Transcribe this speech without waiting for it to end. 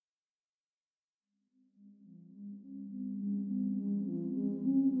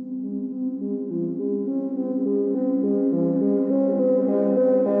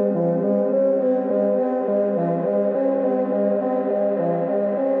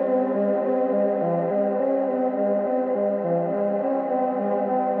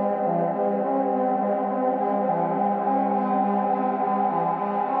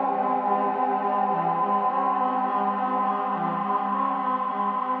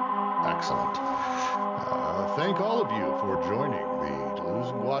Excellent. Thank all of you for joining the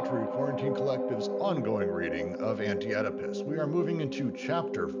Deleuze and Guattari Quarantine Collective's ongoing reading of Anti-Oedipus. We are moving into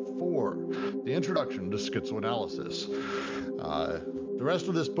Chapter 4, the Introduction to Schizoanalysis. The rest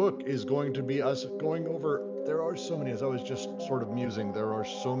of this book is going to be us going over, there are so many, as I was just sort of musing, there are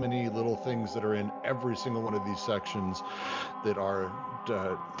so many little things that are in every single one of these sections that are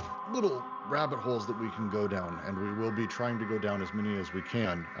little rabbit holes that we can go down, and we will be trying to go down as many as we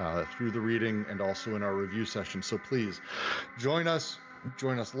can through the reading and also in our review session. So please join us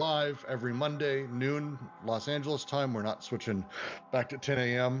live every Monday, noon, Los Angeles time. We're not switching back to 10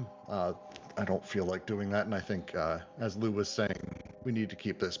 a.m. I don't feel like doing that, and I think, as Lou was saying, we need to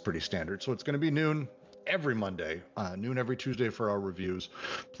keep this pretty standard. So it's going to be noon every Monday, noon every Tuesday for our reviews.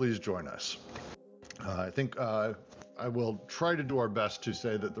 Please join us. I think I will try to do our best to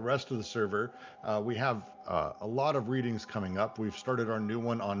say that the rest of the server, we have a lot of readings coming up. We've started our new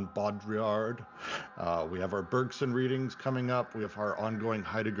one on Baudrillard. We have our Bergson readings coming up. We have our ongoing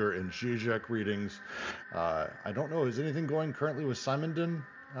Heidegger and Zizek readings. I don't know, is anything going currently with Simondon,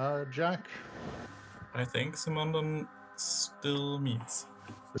 Jack? I think Simondon still meets.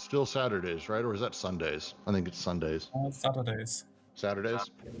 It's still Saturdays, right? Or is that Sundays? I think it's Sundays. Saturdays.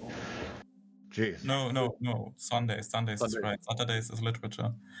 Saturdays? Jeez. No. Sundays is right. Saturdays is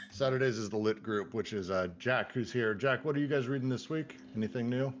literature. Saturdays is the lit group, which is Jack, who's here. Jack, what are you guys reading this week? Anything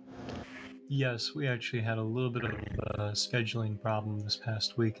new? Yes, we actually had a little bit of a scheduling problem this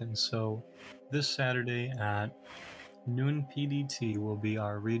past weekend. So this Saturday at noon PDT will be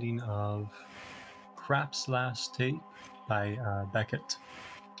our reading of Krapp's Last Tape by Beckett.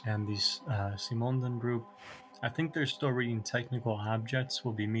 And the Simondon group, I think they're still reading Technical Objects.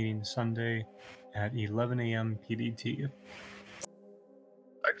 We'll be meeting Sunday at 11 a.m. PDT.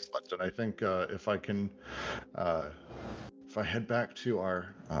 Excellent. And I think if I head back to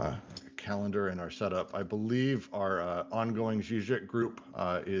our calendar and our setup, I believe our ongoing Zizek group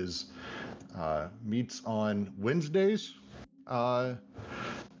meets on Wednesdays at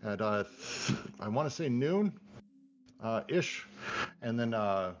I want to say noon ish, and then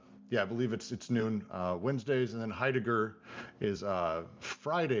I believe it's noon Wednesdays, and then Heidegger is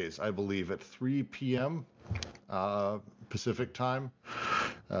Fridays, I believe, at 3 p.m. Pacific time.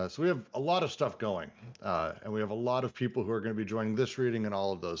 So we have a lot of stuff going, and we have a lot of people who are going to be joining this reading and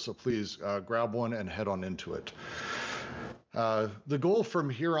all of those. So please grab one and head on into it. The goal from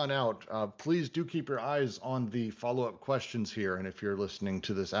here on out, please do keep your eyes on the follow-up questions here. And if you're listening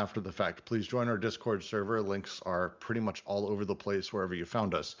to this after the fact, please join our Discord server. Links are pretty much all over the place wherever you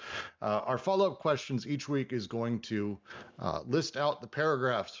found us. Our follow-up questions each week is going to list out the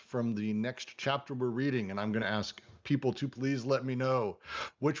paragraphs from the next chapter we're reading. And I'm going to ask people to please let me know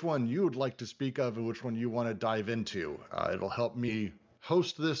which one you would like to speak of and which one you want to dive into. It'll help me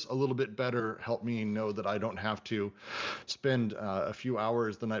host this a little bit better, help me know that I don't have to spend a few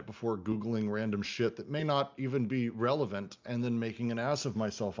hours the night before Googling random shit that may not even be relevant and then making an ass of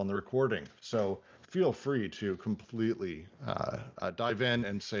myself on the recording. So feel free to completely dive in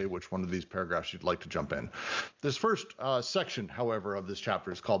and say which one of these paragraphs you'd like to jump in. This first section, however, of this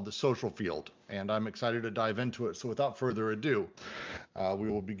chapter is called The Social Field, and I'm excited to dive into it. So without further ado, we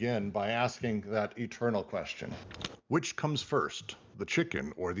will begin by asking that eternal question. Which comes first, the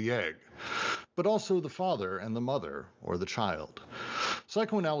chicken or the egg? But also the father and the mother or the child.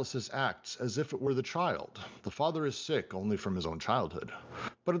 Psychoanalysis acts as if it were the child. The father is sick only from his own childhood,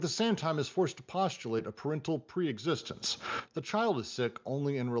 but at the same time is forced to postulate a parental pre-existence. The child is sick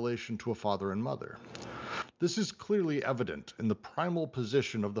only in relation to a father and mother. This is clearly evident in the primal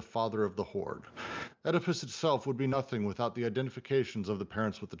position of the father of the horde. Oedipus itself would be nothing without the identifications of the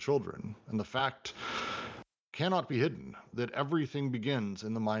parents with the children, and the fact cannot be hidden that everything begins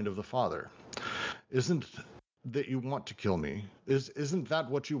in the mind of the father. Isn't that you want to kill me? Isn't that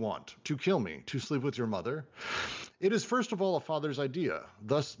what you want? To kill me, to sleep with your mother? It is first of all a father's idea,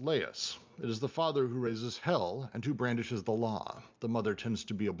 thus Laius. It is the father who raises hell and who brandishes the law. The mother tends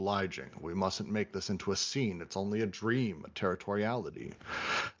to be obliging. We mustn't make this into a scene. It's only a dream, a territoriality.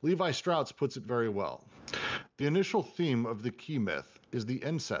 Levi Strauss puts it very well. The initial theme of the key myth is the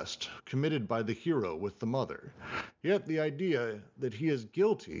incest committed by the hero with the mother. Yet the idea that he is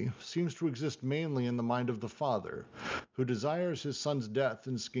guilty seems to exist mainly in the mind of the father, who desires his son's death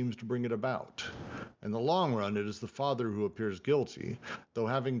and schemes to bring it about. In the long run, it is the father who appears guilty, though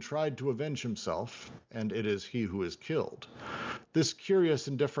having tried to avenge himself, and it is he who is killed. This curious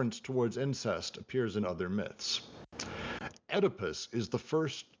indifference towards incest appears in other myths. Oedipus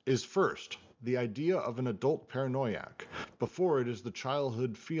is first the idea of an adult paranoiac, before it is the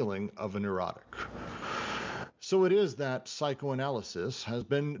childhood feeling of a neurotic. So it is that psychoanalysis has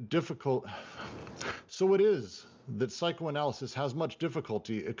been difficult. So it is that psychoanalysis has much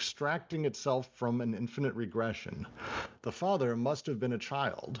difficulty extracting itself from an infinite regression. The father must have been a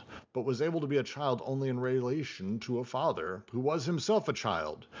child, but was able to be a child only in relation to a father who was himself a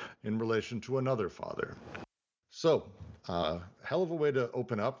child in relation to another father. So, hell of a way to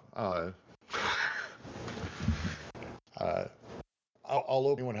open up. I'll let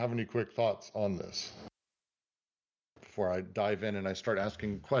anyone have any quick thoughts on this before I dive in and I start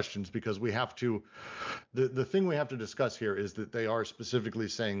asking questions, because we have to, the thing we have to discuss here is that they are specifically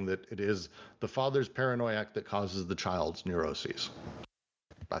saying that it is the father's paranoiac that causes the child's neuroses.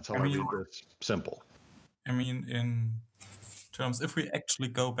 That's how I read this. Simple. I mean, in terms, if we actually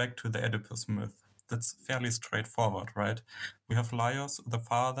go back to the Oedipus myth, that's fairly straightforward, right? We have Laios, the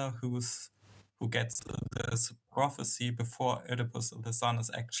father, who gets this prophecy before Oedipus, the son, is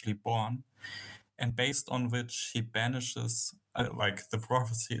actually born, and based on which he banishes, like the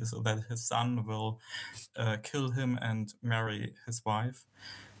prophecy is that his son will kill him and marry his wife.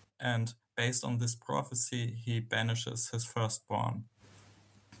 And based on this prophecy, he banishes his firstborn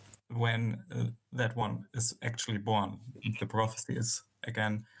when that one is actually born. The prophecy is,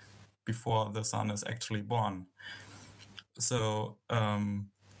 again, before the son is actually born. So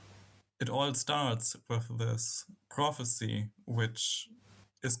it all starts with this prophecy, which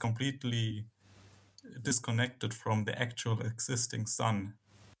is completely disconnected from the actual existing son.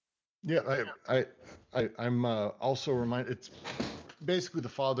 Yeah, I'm also reminded. It's basically the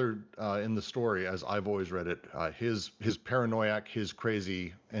father in the story, as I've always read it. His paranoiac, his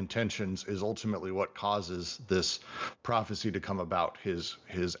crazy intentions is ultimately what causes this prophecy to come about. His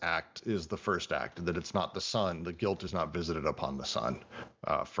act is the first act. That it's not the son. The guilt is not visited upon the son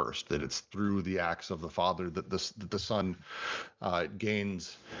first. That it's through the acts of the father that the son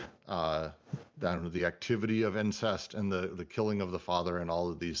gains. The activity of incest and the killing of the father and all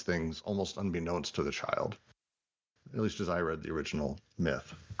of these things, almost unbeknownst to the child. At least as I read the original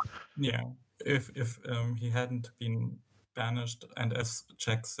myth. Yeah, if he hadn't been banished, and as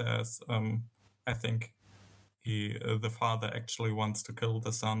Jack says, I think the father actually wants to kill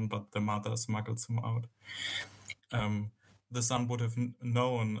the son, but the mother smuggles him out. The son would have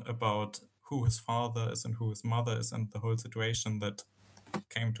known about who his father is and who his mother is, and the whole situation that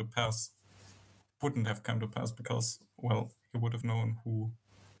came to pass wouldn't have come to pass because, well, he would have known who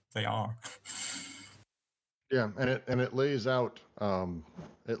they are. Yeah, and it lays out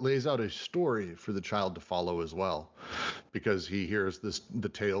a story for the child to follow as well, because he hears the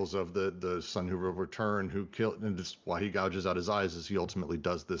tales of the son who will return, who killed, and just why he gouges out his eyes is he ultimately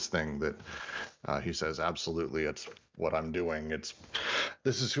does this thing that he says, absolutely, it's what I'm doing.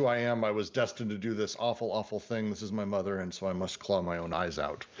 This is who I am. I was destined to do this awful, awful thing. This is my mother, and so I must claw my own eyes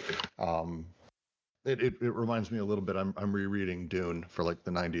out. It reminds me a little bit. I'm rereading Dune for like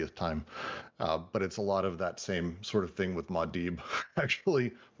the 90th time, but it's a lot of that same sort of thing with Muad'Dib,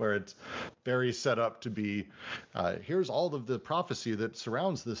 actually, where it's very set up to be, here's all of the prophecy that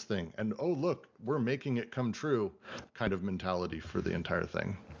surrounds this thing, and oh look, we're making it come true, kind of mentality for the entire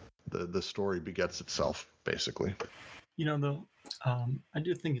thing. The story begets itself, basically. You know, though, I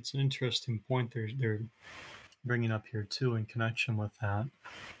do think it's an interesting point they're bringing up here too, in connection with that.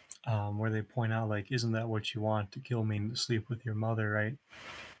 Where they point out, like, isn't that what you want, to kill me and to sleep with your mother, right?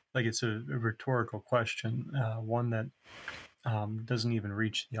 Like, it's a rhetorical question, one that doesn't even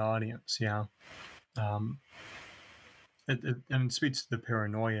reach the audience, yeah. It speaks to the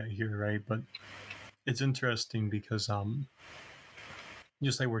paranoia here, right? But it's interesting because,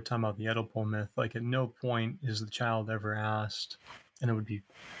 just like we're talking about the Oedipal myth, like, at no point is the child ever asked, and it would be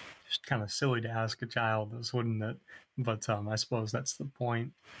just kind of silly to ask a child this, wouldn't it? But I suppose that's the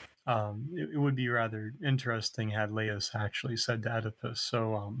point. It would be rather interesting had Laios actually said to Oedipus,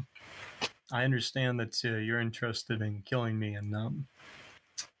 so I understand that you're interested in killing me and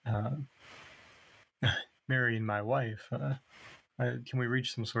marrying my wife. Can we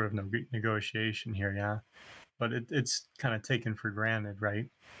reach some sort of negotiation here? Yeah, but it's kind of taken for granted, right?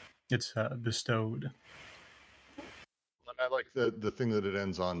 It's bestowed. I like the thing that it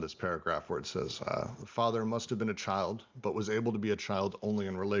ends on, this paragraph, where it says, the father must have been a child, but was able to be a child only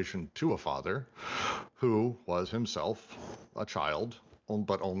in relation to a father who was himself a child,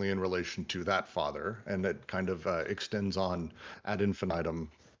 but only in relation to that father. And it kind of extends on ad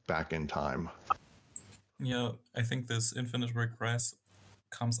infinitum back in time. Yeah, I think this infinite regress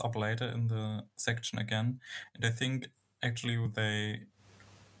comes up later in the section again. And I think actually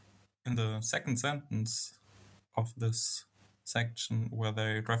in the second sentence of this section, where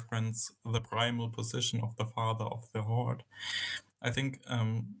they reference the primal position of the father of the horde, I think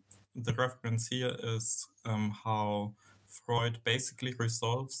the reference here is how Freud basically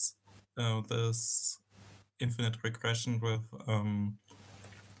resolves this infinite regression with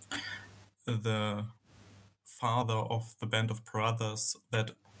the father of the band of brothers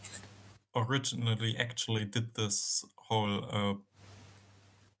that originally actually did this whole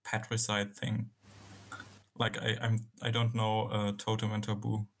patricide thing. Like I don't know Totem and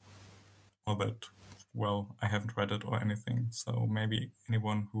Taboo all that well. I haven't read it or anything, so maybe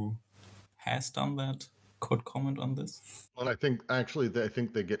anyone who has done that could comment on this. And I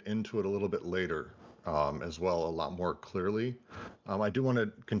think they get into it a little bit later as well, a lot more clearly. I do want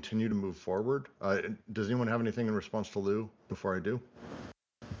to continue to move forward. Does anyone have anything in response to Lou before I do?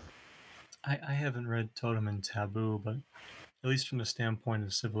 I haven't read Totem and Taboo, but at least from the standpoint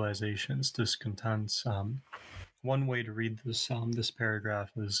of civilization's discontents, one way to read this paragraph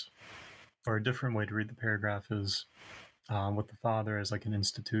is, or a different way to read the paragraph is, with the father as like an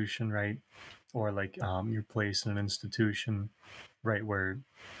institution, right? Or like your place in an institution, right, where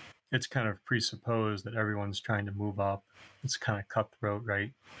it's kind of presupposed that everyone's trying to move up. It's kind of cutthroat,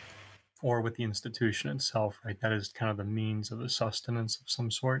 right? Or with the institution itself, right? That is kind of the means of a sustenance of some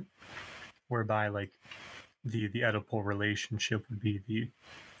sort, whereby like the Oedipal relationship would be the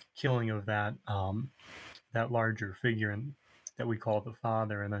killing of that that larger figure that we call the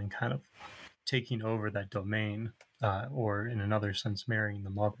father, and then kind of taking over that domain, or in another sense, marrying the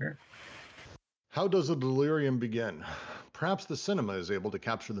mother. How does a delirium begin? Perhaps the cinema is able to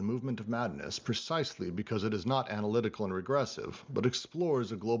capture the movement of madness precisely because it is not analytical and regressive, but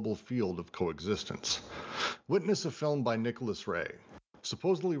explores a global field of coexistence. Witness a film by Nicholas Ray,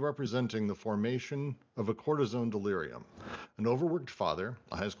 supposedly representing the formation of a cortisone delirium. An overworked father,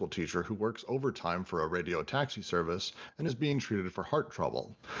 a high school teacher who works overtime for a radio taxi service and is being treated for heart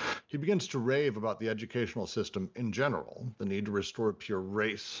trouble. He begins to rave about the educational system in general, the need to restore pure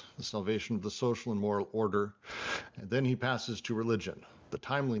race, the salvation of the social and moral order, and then he passes to religion, the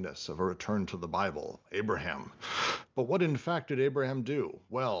timeliness of a return to the Bible, Abraham. But what in fact did Abraham do?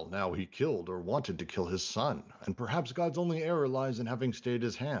 Well, now he killed or wanted to kill his son, and perhaps God's only error lies in having stayed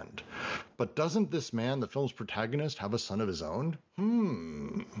his hand. But doesn't this man, the film's protagonist, have a son of his own?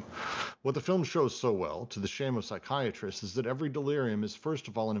 What the film shows so well, to the shame of psychiatrists, is that every delirium is first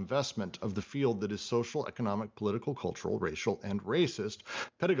of all an investment of the field that is social, economic, political, cultural, racial, and racist,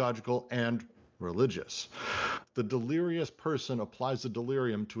 pedagogical, and religious. The delirious person applies the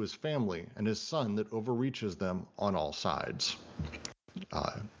delirium to his family and his son that overreaches them on all sides.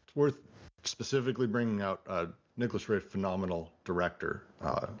 It's worth specifically bringing out Nicholas Ray, phenomenal director.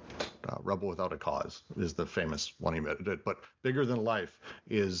 Rebel Without a Cause is the famous one he did, but Bigger Than Life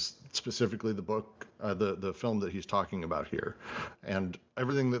is specifically the book, the film that he's talking about here. And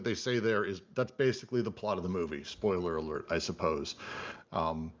everything that they say there that's basically the plot of the movie. Spoiler alert, I suppose.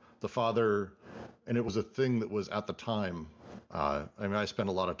 The father, and it was a thing that was at the time, I spent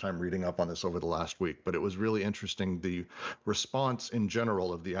a lot of time reading up on this over the last week, but it was really interesting, the response in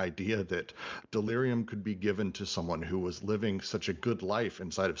general of the idea that delirium could be given to someone who was living such a good life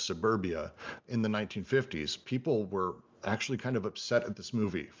inside of suburbia in the 1950s. People were actually kind of upset at this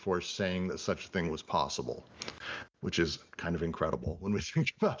movie for saying that such a thing was possible, which is kind of incredible when we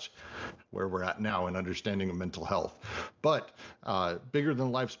think about where we're at now in understanding of mental health. But Bigger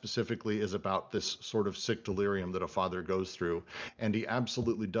Than Life specifically is about this sort of sick delirium that a father goes through, and he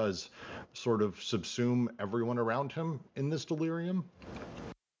absolutely does sort of subsume everyone around him in this delirium.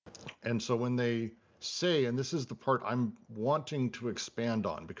 And so when they say, and this is the part I'm wanting to expand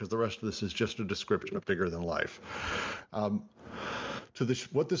on because the rest of this is just a description of Bigger Than Life.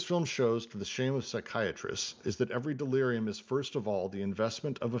 What this film shows, to the shame of psychiatrists, is that every delirium is first of all the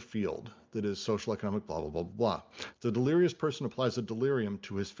investment of a field that is social, economic, blah, blah, blah, blah. The delirious person applies a delirium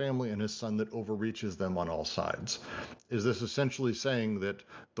to his family and his son that overreaches them on all sides. Is this essentially saying that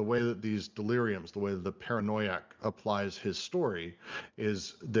the way that these deliriums, the way that the paranoiac applies his story,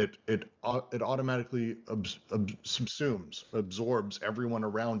 is that it automatically subsumes, absorbs everyone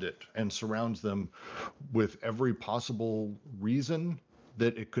around it and surrounds them with every possible reason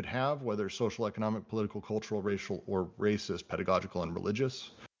that it could have, whether social, economic, political, cultural, racial, or racist, pedagogical, and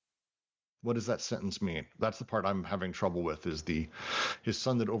religious? What does that sentence mean? That's the part I'm having trouble with, is his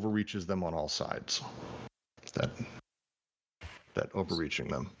son that overreaches them on all sides. That overreaching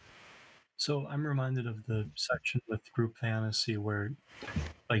them. So I'm reminded of the section with group fantasy where,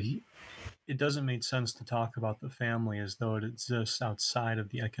 like, it doesn't make sense to talk about the family as though it exists outside of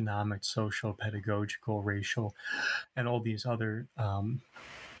the economic, social, pedagogical, racial, and all these other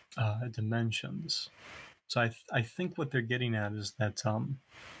dimensions. So I think what they're getting at is that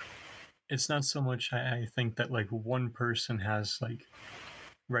it's not so much, I think, that like one person has like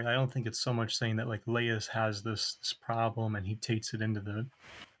Right. I don't think it's so much saying that like Laius has this problem and he takes it into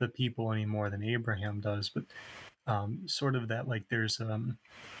the people any more than Abraham does, but sort of that like there's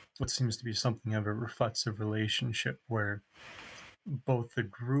what seems to be something of a reflexive relationship where both the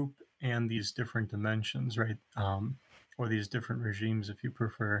group and these different dimensions, right, or these different regimes, if you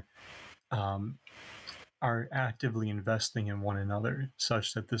prefer, are actively investing in one another,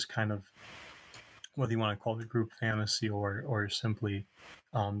 such that this kind of, whether you want to call it group fantasy or simply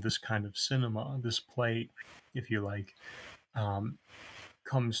this kind of cinema, this play, if you like,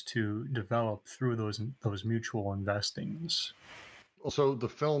 comes to develop through those mutual investings. Also, the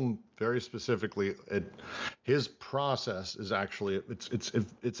film very specifically, his process is actually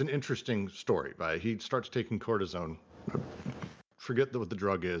it's an interesting story. Right? He starts taking cortisone. Forget what the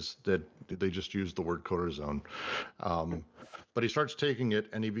drug is. That they just use the word cortisone. But he starts taking it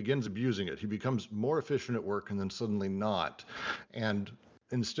and he begins abusing it. He becomes more efficient at work and then suddenly not. And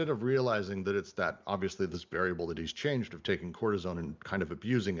instead of realizing that it's that obviously this variable that he's changed of taking cortisone and kind of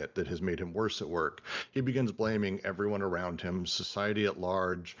abusing it that has made him worse at work, he begins blaming everyone around him, society at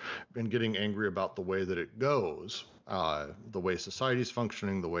large, and getting angry about the way that it goes. The way society's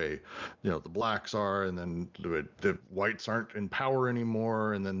functioning, the way, the blacks are, and then the whites aren't in power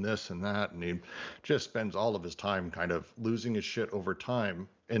anymore, and then this and that, and he just spends all of his time kind of losing his shit over time.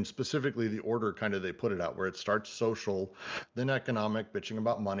 And specifically the order kind of they put it out, where it starts social, then economic, bitching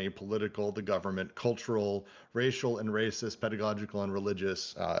about money, political, the government, cultural, racial and racist, pedagogical and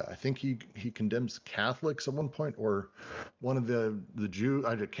religious. I think he condemns Catholics at one point, or one of the Jews.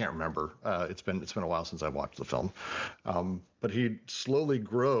 I can't remember. It's been a while since I watched the film. But he slowly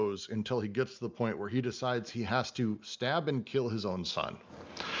grows until he gets to the point where he decides he has to stab and kill his own son.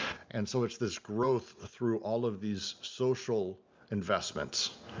 And so it's this growth through all of these social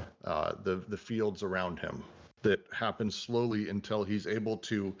investments, the fields around him, that happens slowly until he's able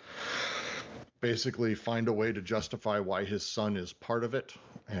to basically find a way to justify why his son is part of it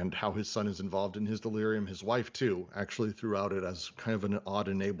and how his son is involved in his delirium. His wife too, actually throughout it as kind of an odd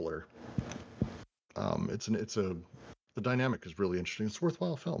enabler. The dynamic is really interesting. It's a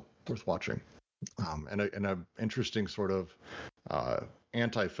worthwhile film, worth watching, and an interesting sort of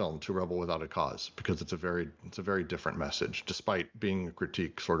anti-film to Rebel Without a Cause, because it's a very different message, despite being a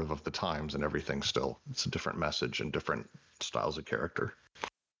critique sort of the times and everything. Still, it's a different message and different styles of character.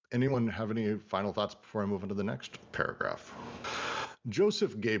 Anyone have any final thoughts before I move into the next paragraph?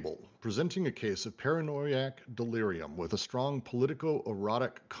 Joseph Gable, presenting a case of paranoiac delirium with a strong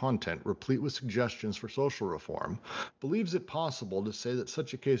politico-erotic content replete with suggestions for social reform, believes it possible to say that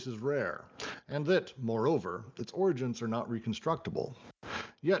such a case is rare, and that, moreover, its origins are not reconstructible.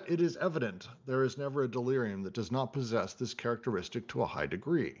 Yet it is evident there is never a delirium that does not possess this characteristic to a high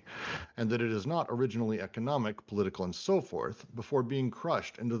degree, and that it is not originally economic, political, and so forth, before being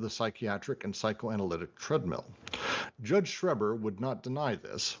crushed into the psychiatric and psychoanalytic treadmill. Judge Schreber would not deny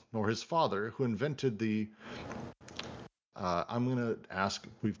this, nor his father, who invented the... I'm going to ask,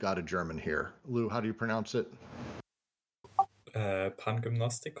 we've got a German here. Lou, how do you pronounce it?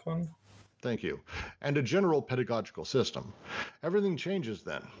 Pangymnostikon. Thank you. And a general pedagogical system. Everything changes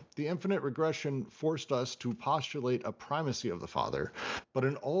then. The infinite regression forced us to postulate a primacy of the father, but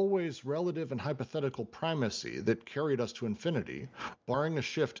an always relative and hypothetical primacy that carried us to infinity, barring a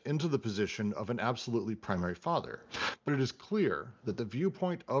shift into the position of an absolutely primary father. But it is clear that the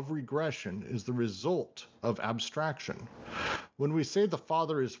viewpoint of regression is the result of abstraction. When we say the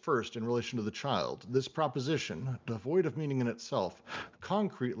father is first in relation to the child, this proposition, devoid of meaning in itself,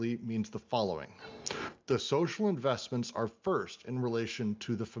 concretely means the following. The social investments are first in relation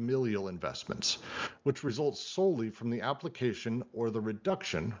to the familial investments, which results solely from the application or the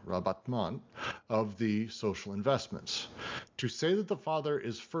reduction, rabattement, of the social investments. To say that the father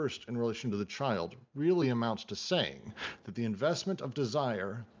is first in relation to the child really amounts to saying that the investment of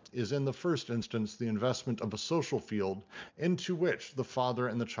desire is in the first instance the investment of a social field into which the father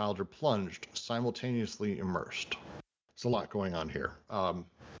and the child are plunged, simultaneously immersed. There's a lot going on here.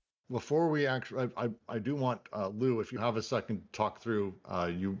 Before we actually, I do want, Lou, if you have a second to talk through,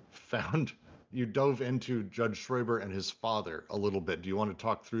 you dove into Judge Schreber and his father a little bit. Do you want to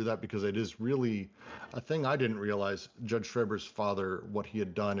talk through that? Because it is really a thing I didn't realize, Judge Schreber's father, what he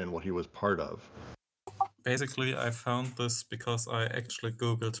had done and what he was part of. Basically, I found this because I actually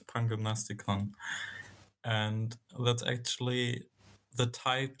Googled Pangymnostikon. And that's actually the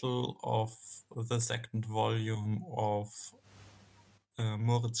title of the second volume of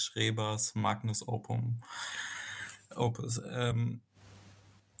Moritz Schreber's Magnus Opus.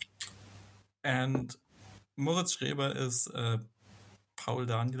 And Moritz Schreber is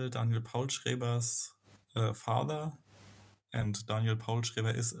Daniel Paul Schreber's father. and Daniel Paul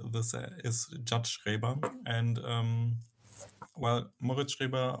Schreber is Judge Schreber. And Moritz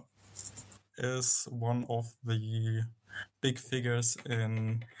Schreber is one of the big figures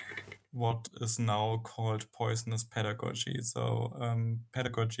in what is now called poisonous pedagogy. So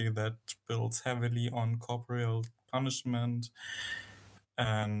pedagogy that builds heavily on corporeal punishment,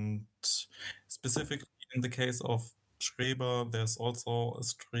 and specifically in the case of Schreber, there's also a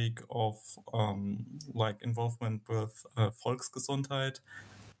streak of involvement with Volksgesundheit,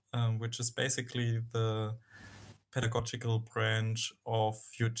 which is basically the pedagogical branch of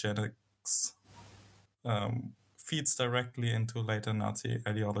eugenics. Feeds directly into later Nazi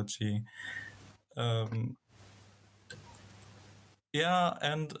ideology.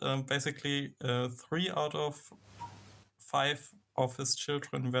 Basically 3 out of 5 of his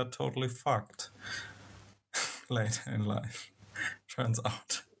children were totally fucked later in life, turns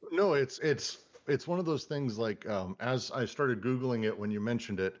out. No, it's one of those things like as I started Googling it when you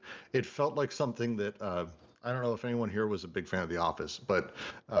mentioned it, it felt like something that I don't know if anyone here was a big fan of The Office, but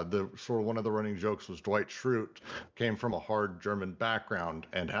the sort of one of the running jokes was Dwight Schrute came from a hard German background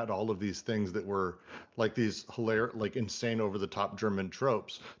and had all of these things that were like these hilarious, like insane over the top German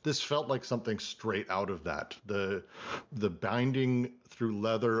tropes. This felt like something straight out of that. The binding through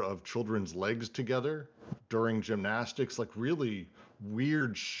leather of children's legs together during gymnastics, like really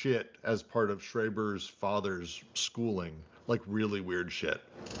weird shit as part of Schreber's father's schooling, like really weird shit.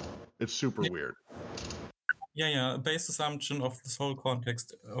 It's super weird. Yeah. A base assumption of this whole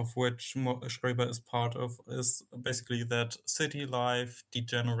context of which Schreber is part of is basically that city life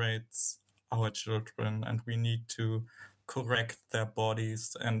degenerates our children, and we need to correct their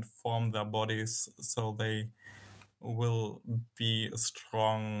bodies and form their bodies so they will be a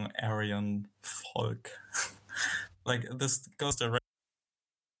strong Aryan folk. Like this goes directly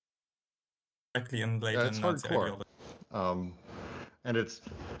in later it's Nazi hardcore. ideology. And it's,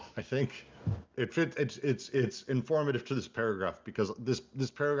 I think, it's informative to this paragraph because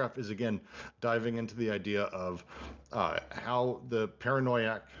this paragraph is again diving into the idea of how the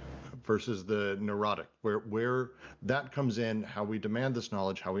paranoiac versus the neurotic, where that comes in, how we demand this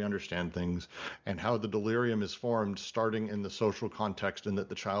knowledge, how we understand things, and how the delirium is formed starting in the social context, and that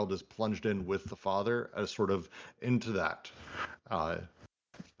the child is plunged in with the father as sort of into that.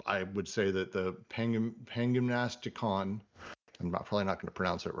 I would say that the Pangymnasticon, I'm probably not going to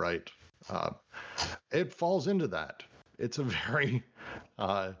pronounce it right. It falls into that. It's a very,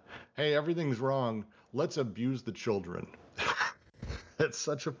 hey, everything's wrong. Let's abuse the children. It's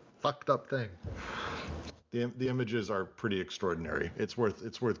such a fucked up thing. The images are pretty extraordinary. It's worth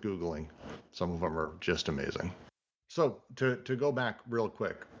Googling. Some of them are just amazing. So to go back real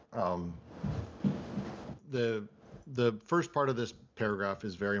quick, the first part of this paragraph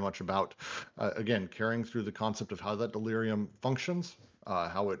is very much about, again, carrying through the concept of how that delirium functions,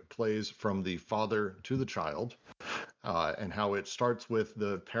 how it plays from the father to the child, and how it starts with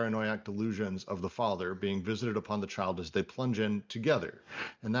the paranoiac delusions of the father being visited upon the child as they plunge in together.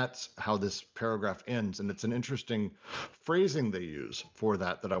 And that's how this paragraph ends. And it's an interesting phrasing they use for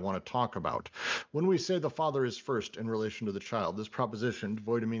that I want to talk about. When we say the father is first in relation to the child, this proposition,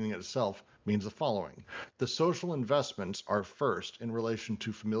 devoid of meaning itself, means the following. The social investments are first in relation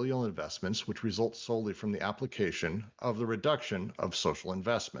to familial investments, which result solely from the application of the reduction of social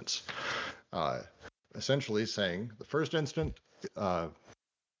investments. Essentially saying the first instant,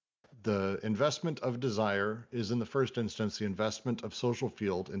 the investment of desire is in the first instance the investment of social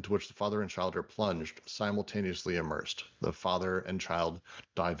field into which the father and child are plunged, simultaneously immersed. The father and child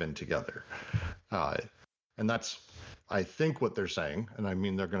dive in together. And that's, I think, what they're saying. And I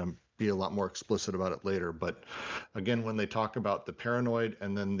mean, they're going to be a lot more explicit about it later. But again, when they talk about the paranoid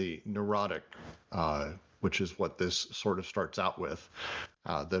and then the neurotic, which is what this sort of starts out with,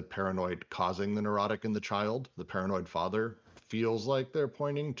 the paranoid causing the neurotic in the child, the paranoid father feels like they're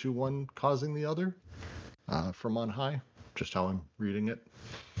pointing to one causing the other from on high, just how I'm reading it.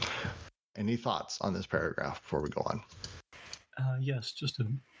 Any thoughts on this paragraph before we go on? Yes, just a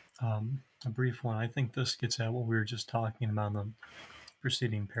brief one. I think this gets at what we were just talking about in the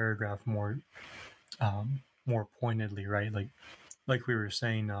preceding paragraph more pointedly, right? Like we were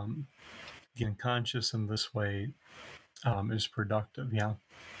saying, the unconscious in this way is productive, yeah.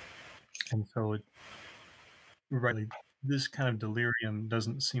 And so this kind of delirium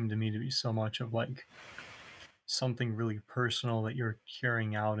doesn't seem to me to be so much of like something really personal that you're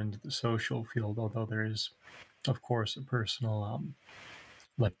carrying out into the social field, although there is, of course, a personal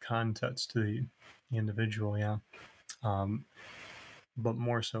like context to the individual, yeah. But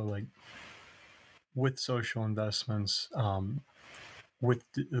more so like with social investments, with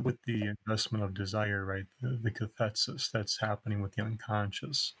the investment of desire, right? The cathesis that's happening with the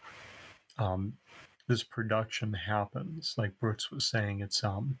unconscious. This production happens, like Brooks was saying. It's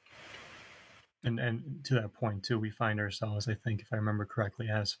and to that point too, we find ourselves, I think, if I remember correctly,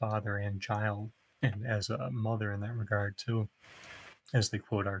 as father and child, and as a mother in that regard too, as they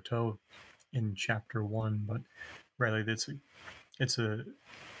quote Artaud in chapter 1. But really,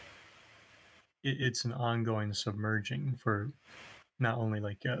 it's an ongoing submerging for not only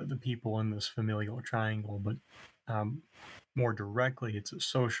like the people in this familial triangle, but more directly, it's a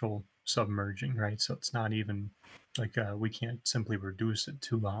social submerging, right? So it's not even like we can't simply reduce it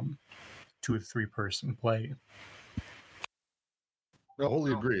to a 3-person play. I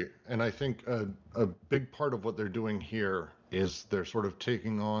wholly agree. And I think a big part of what they're doing here is they're sort of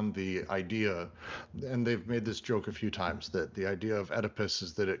taking on the idea, and they've made this joke a few times, that the idea of Oedipus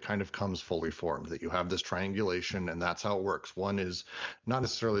is that it kind of comes fully formed, that you have this triangulation and that's how it works. One is not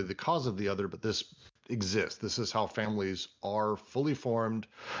necessarily the cause of the other, but this exists. This is how families are fully formed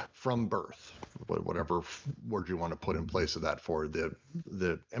from birth, whatever word you want to put in place of that for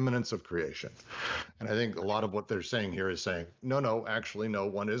the imminence of creation. And I think a lot of what they're saying here is saying, no, actually, no,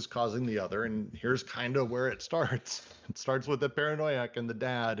 one is causing the other. And here's kind of where it starts. It starts with the paranoiac and the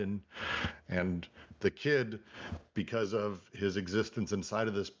dad and the kid, because of his existence inside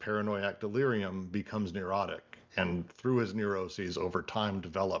of this paranoiac delirium, becomes neurotic. And through his neuroses over time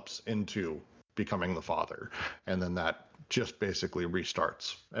develops into becoming the father. And then that just basically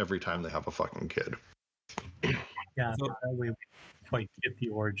restarts every time they have a fucking kid. Yeah, that way we quite get the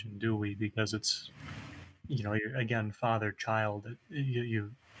origin, do we? Because it's, you're, again, father-child.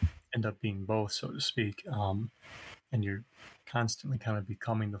 You end up being both, so to speak. And you're constantly kind of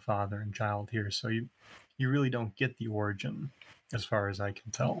becoming the father and child here. So you really don't get the origin, as far as I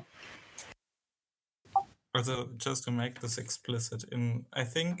can tell. Also, just to make this explicit, I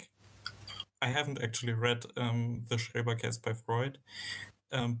think I haven't actually read the Schreber case by Freud,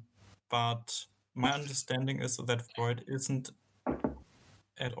 but my understanding is that Freud isn't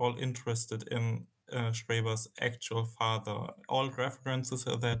at all interested in Schreber's actual father. All references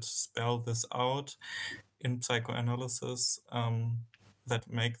that spell this out in psychoanalysis that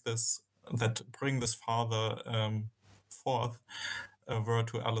bring this father forth were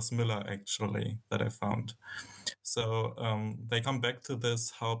to Alice Miller, actually, that I found. So they come back to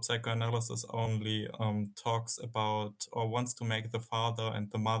this, how psychoanalysis only talks about or wants to make the father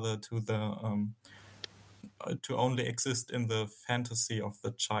and the mother to only exist in the fantasy of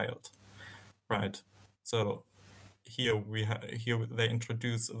the child, right? So here they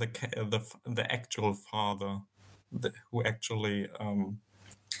introduce the actual father, who actually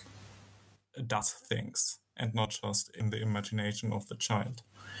does things, and not just in the imagination of the child.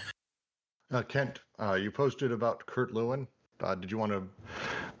 Kent, you posted about Kurt Lewin. Do you want to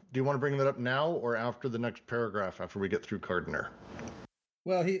bring that up now or after the next paragraph, after we get through Gardner?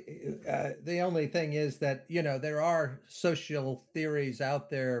 Well, the only thing is that, there are social theories out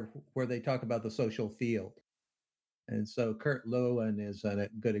there where they talk about the social field. And so Kurt Lewin is a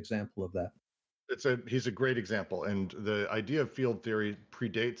good example of that. He's a great example. And the idea of field theory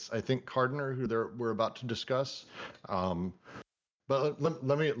predates, I think, Gardner, who we're about to discuss. But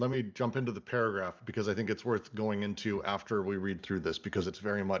let me jump into the paragraph, because I think it's worth going into after we read through this, because it's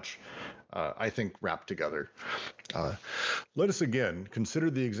very much, I think, wrapped together. Let us again consider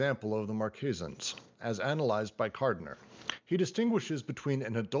the example of the Marquesans, as analyzed by Gardner. He distinguishes between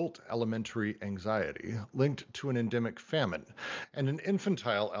an adult elementary anxiety linked to an endemic famine and an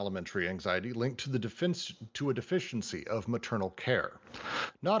infantile elementary anxiety linked to a deficiency of maternal care.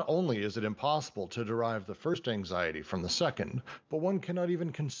 Not only is it impossible to derive the first anxiety from the second, but one cannot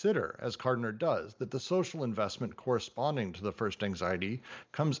even consider, as Gardner does, that the social investment corresponding to the first anxiety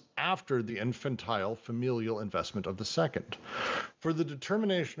comes after the infantile familial investment of the second. For the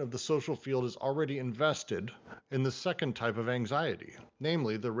determination of the social field is already invested in the second type of anxiety,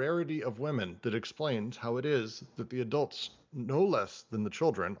 namely the rarity of women, that explains how it is that the adults, no less than the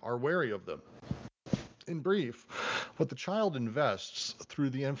children, are wary of them. In brief, what the child invests through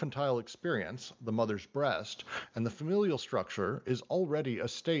the infantile experience, the mother's breast, and the familial structure is already a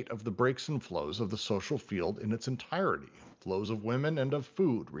state of the breaks and flows of the social field in its entirety, flows of women and of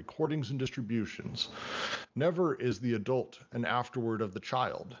food, recordings and distributions. Never is the adult an afterword of the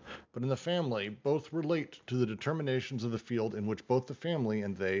child, but in the family both relate to the determinations of the field in which both the family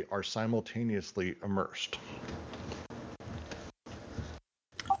and they are simultaneously immersed.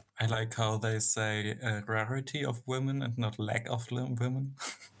 I like how they say rarity of women and not lack of women.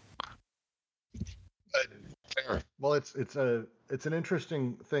 Well, it's an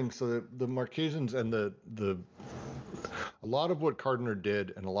interesting thing. So the Marquesans and the a lot of what Gardner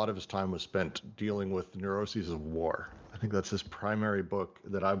did and a lot of his time was spent dealing with the neuroses of war. I think that's his primary book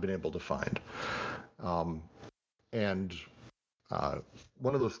that I've been able to find. And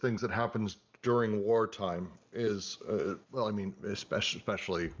one of those things that happens during wartime is,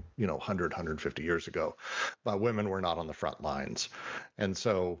 especially 100, 150 years ago, women were not on the front lines. And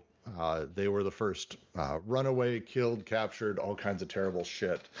so they were the first runaway, killed, captured, all kinds of terrible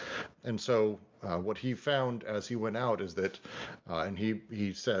shit. And so what he found as he went out is that, and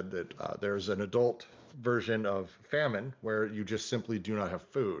he said that there's an adult version of famine where you just simply do not have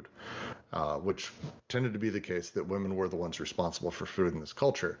food, which tended to be the case that women were the ones responsible for food in this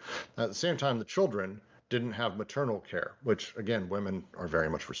culture. At the same time, the children didn't have maternal care, which again, women are very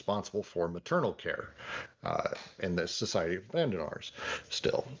much responsible for maternal care in this society of Vandinars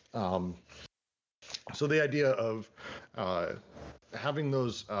still. So the idea of having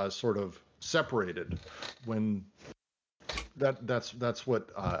those sort of separated when that's what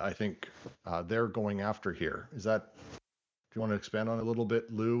I think they're going after here. Is that, do you want to expand on it a little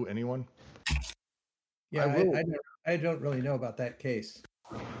bit, Lou? Anyone? Yeah, I don't really know about that case.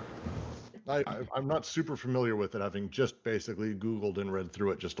 I'm not super familiar with it, having just basically Googled and read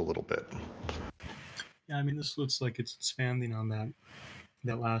through it just a little bit. Yeah, I mean, this looks like it's expanding on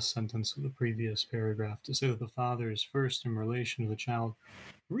that last sentence of the previous paragraph to say that the father is first in relation to the child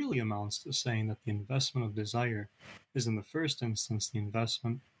really amounts to saying that the investment of desire is in the first instance the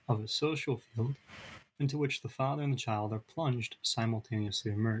investment of a social field into which the father and the child are plunged,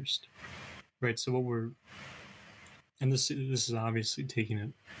 simultaneously immersed. Right, so and this is obviously taking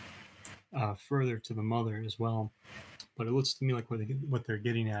it further to the mother as well, but it looks to me like what they're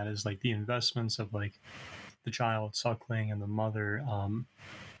getting at is like the investments of like the child suckling and the mother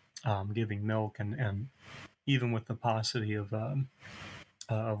giving milk, and even with the paucity of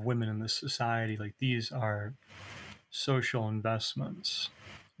women in this society, like these are social investments,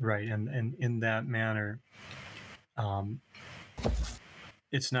 right? And in that manner,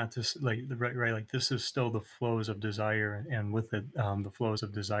 it's not just like right, like this is still the flows of desire, and with it, the flows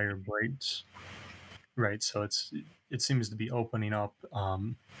of desire breaks, right? So it seems to be opening up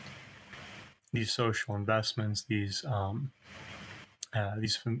these social investments, these I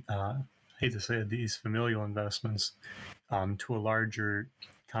hate to say it, these familial investments to a larger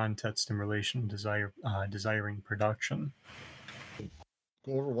context in relation to desiring production.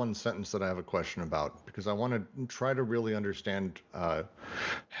 Go over one sentence that I have a question about, because I want to try to really understand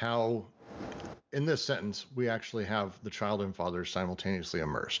how, in this sentence, we actually have the child and father simultaneously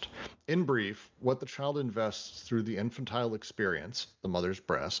immersed. In brief, what the child invests through the infantile experience, the mother's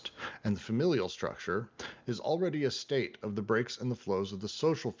breast, and the familial structure is already a state of the breaks and the flows of the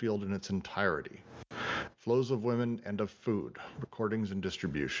social field in its entirety. Flows of women and of food, recordings and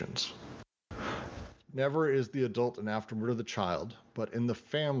distributions. Never is the adult an afterward of the child, but in the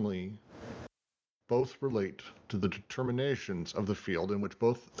family, both relate to the determinations of the field in which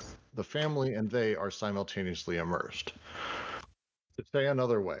both the family and they are simultaneously immersed. To say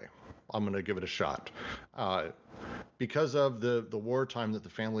another way, I'm going to give it a shot. Because of the wartime that the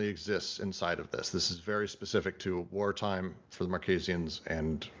family exists inside of this is very specific to wartime for the Marquesians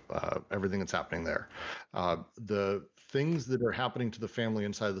and everything that's happening there. The things that are happening to the family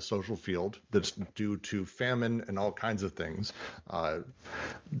inside the social field that's due to famine and all kinds of things,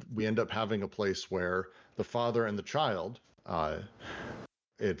 we end up having a place where the father and the child,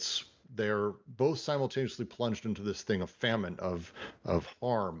 they're both simultaneously plunged into this thing of famine, of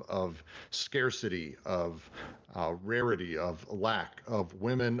harm, of scarcity, of rarity, of lack, of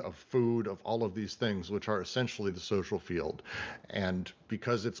women, of food, of all of these things, which are essentially the social field. And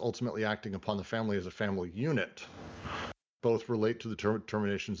because it's ultimately acting upon the family as a family unit, both relate to the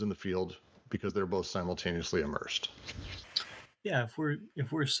terminations in the field because they're both simultaneously immersed. Yeah,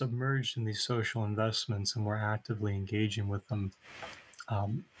 if we're submerged in these social investments and we're actively engaging with them,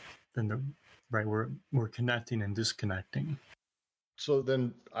 then we're connecting and disconnecting. So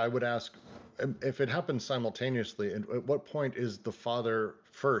then I would ask, if it happens simultaneously, at what point is the father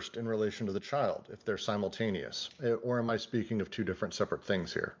first in relation to the child, if they're simultaneous? Or am I speaking of two different separate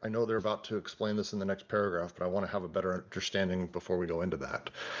things here? I know they're about to explain this in the next paragraph, but I want to have a better understanding before we go into that.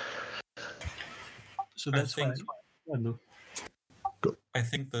 So that's why. I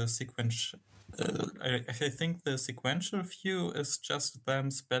think the sequential. I think the sequential view is just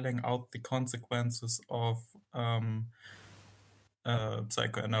them spelling out the consequences of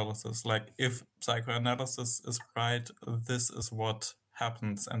psychoanalysis. Like, if psychoanalysis is right, this is what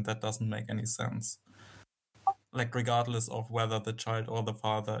happens, and that doesn't make any sense. Like, regardless of whether the child or the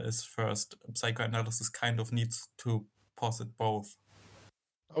father is first, psychoanalysis kind of needs to posit both.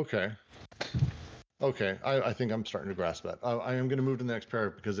 Okay. Okay, I think I'm starting to grasp that. I am going to move to the next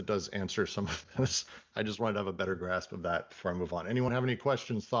paragraph because it does answer some of this. I just wanted to have a better grasp of that before I move on. Anyone have any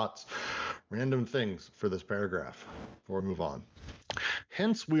questions, thoughts, random things for this paragraph before we move on?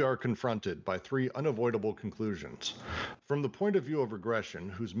 Hence, we are confronted by three unavoidable conclusions. From the point of view of regression,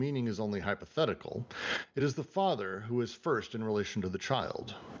 whose meaning is only hypothetical, it is the father who is first in relation to the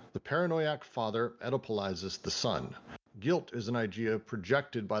child. The paranoiac father Oedipalizes the son. Guilt is an idea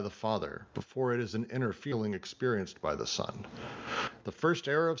projected by the father before it is an inner feeling experienced by the son. The first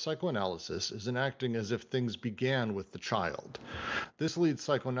error of psychoanalysis is in acting as if things began with the child. This leads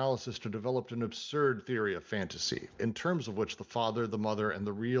psychoanalysis to develop an absurd theory of fantasy, in terms of which the father, the mother, and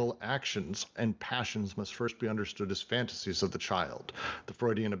the real actions and passions must first be understood as fantasies of the child, the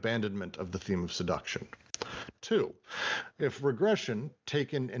Freudian abandonment of the theme of seduction. 2. If regression,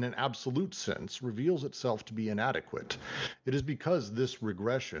 taken in an absolute sense, reveals itself to be inadequate, it is because this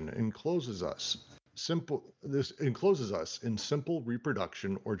regression encloses us in simple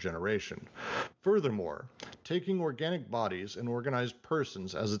reproduction or generation. Furthermore, taking organic bodies and organized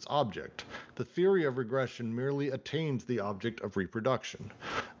persons as its object, the theory of regression merely attains the object of reproduction.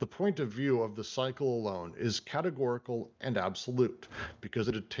 The point of view of the cycle alone is categorical and absolute, because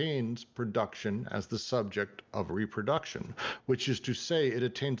it attains production as the subject of reproduction, which is to say, it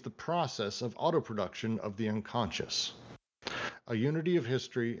attains the process of autoproduction of the unconscious. A unity of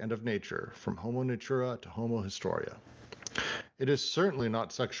history and of nature, from Homo natura to Homo historia. It is certainly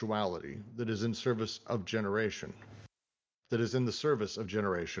not sexuality that is in the service of generation,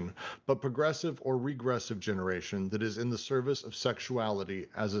 but progressive or regressive generation that is in the service of sexuality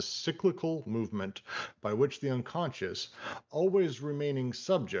as a cyclical movement by which the unconscious, always remaining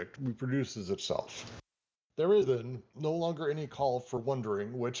subject, reproduces itself. There is then no longer any call for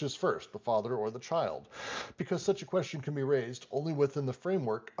wondering which is first, the father or the child, because such a question can be raised only within the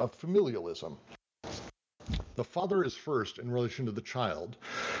framework of familialism. The father is first in relation to the child,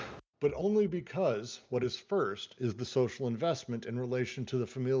 but only because what is first is the social investment in relation to the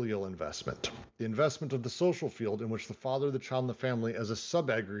familial investment, the investment of the social field in which the father, the child, and the family as a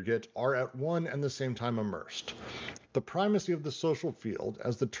subaggregate are at one and the same time immersed. The primacy of the social field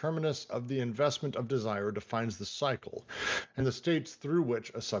as the terminus of the investment of desire defines the cycle and the states through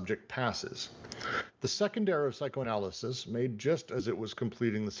which a subject passes. The second error of psychoanalysis, made just as it was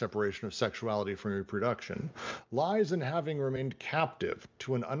completing the separation of sexuality from reproduction, lies in having remained captive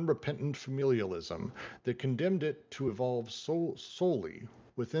to an unrepentant familialism that condemned it to evolve solely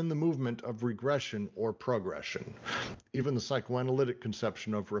within the movement of regression or progression. Even the psychoanalytic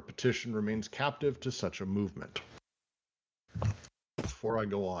conception of repetition remains captive to such a movement. Before I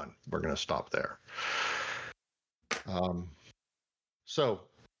go on, we're going to stop there.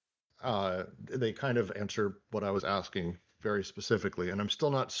 They kind of answer what I was asking very specifically, and I'm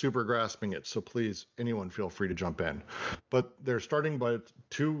still not super grasping it, so please, anyone feel free to jump in. But they're starting by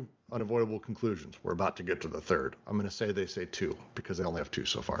two unavoidable conclusions. We're about to get to the third. I'm going to say they say two, because they only have two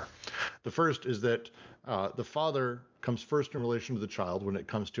so far. The first is that the father comes first in relation to the child when it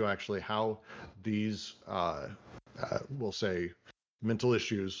comes to actually how these, we'll say, mental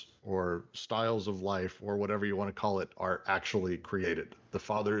issues or styles of life or whatever you want to call it are actually created. The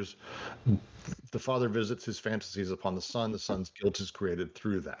father visits his fantasies upon the son's guilt is created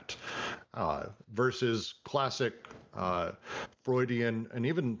through that. Versus classic Freudian and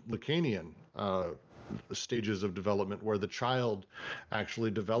even Lacanian stages of development where the child actually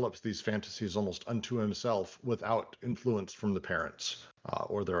develops these fantasies almost unto himself without influence from the parents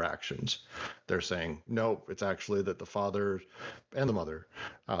or their actions. They're saying, no, it's actually that the father and the mother,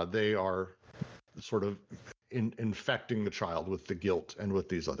 they are sort of infecting the child with the guilt and with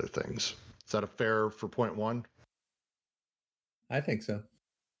these other things. Is that a fair for point one? I think so.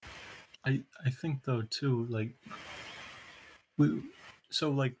 I think though too, like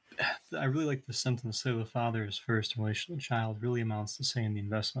I really like the sentence that the father is first in relation to the child really amounts to saying the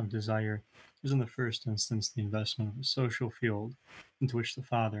investment of desire is in the first instance the investment of the social field into which the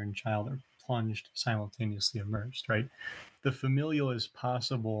father and child are plunged simultaneously immersed, right? The familial is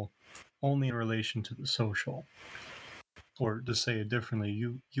possible only in relation to the social. Or to say it differently,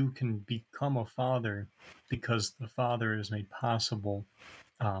 you can become a father because the father is made possible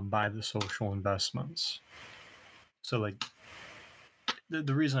by the social investments. So like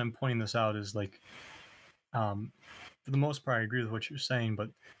the reason I'm pointing this out is like, for the most part, I agree with what you're saying, but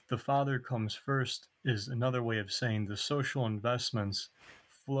the father comes first is another way of saying the social investments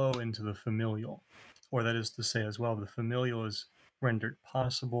flow into the familial, or that is to say as well, the familial is rendered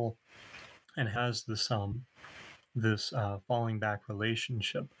possible and has this falling back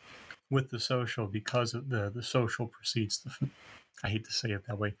relationship with the social because of the social precedes I hate to say it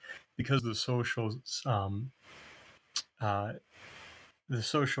that way, because the social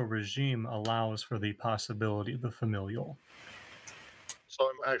regime allows for the possibility of the familial. So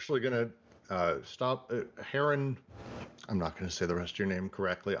I'm actually going to stop. Heron, I'm not going to say the rest of your name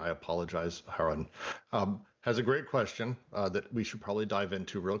correctly. I apologize, Heron. Has a great question that we should probably dive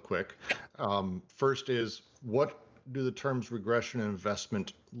into real quick. First is, what do the terms regression and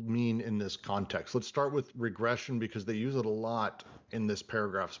investment mean in this context? Let's start with regression because they use it a lot in this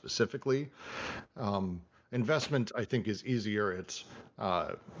paragraph specifically. Investment, I think, is easier. It's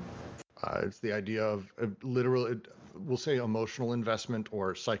the idea of literal, we'll say emotional investment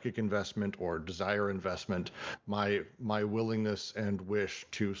or psychic investment or desire investment. My willingness and wish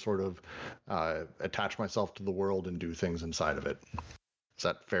to sort of attach myself to the world and do things inside of it. Is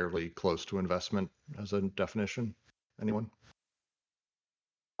that fairly close to investment as a definition? Anyone?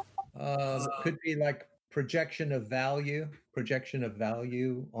 Could be like projection of value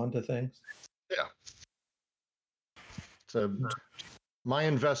onto things. Yeah. So my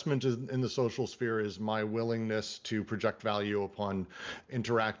investment in the social sphere is my willingness to project value upon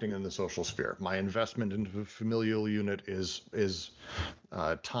interacting in the social sphere. My investment into the familial unit is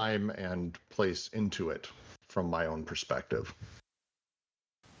time and place into it from my own perspective.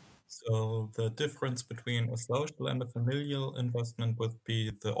 So the difference between a social and a familial investment would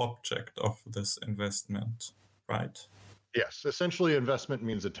be the object of this investment, right? Yes, essentially investment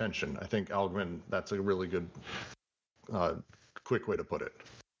means attention. I think, Algman, that's a really good quick way to put it.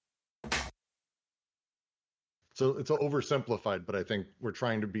 So it's oversimplified, but I think we're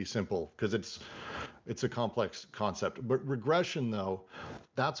trying to be simple because it's a complex concept. But regression, though,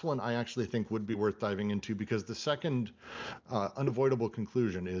 that's one I actually think would be worth diving into, because the second unavoidable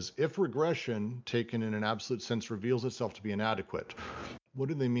conclusion is, if regression taken in an absolute sense reveals itself to be inadequate, what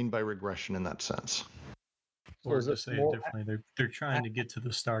do they mean by regression in that sense? Or to say it differently, they're trying to get to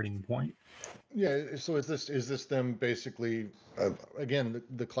the starting point. Yeah. So is this them basically again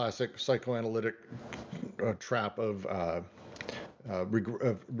the classic psychoanalytic trap of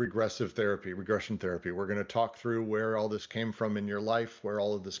regression therapy? We're going to talk through where all this came from in your life, where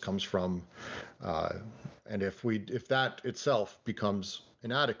all of this comes from, and if that itself becomes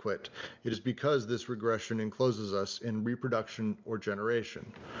inadequate, it is because this regression encloses us in reproduction or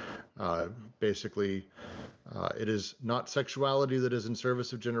generation. Basically, it is not sexuality that is in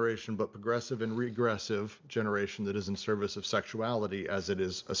service of generation, but progressive and regressive generation that is in service of sexuality, as it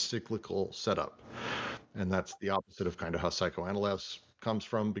is a cyclical setup. And that's the opposite of kind of how psychoanalysis comes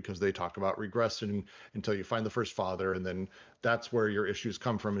from, because they talk about regression until you find the first father, and then that's where your issues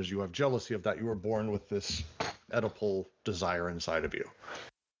come from, is you have jealousy of that you were born with this Oedipal desire inside of you.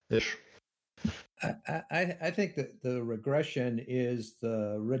 Ish. I think that the regression is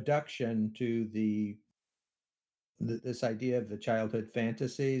the reduction to this idea of the childhood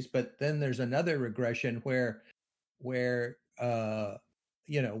fantasies, but then there's another regression where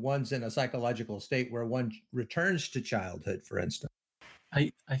one's in a psychological state where one returns to childhood, for instance.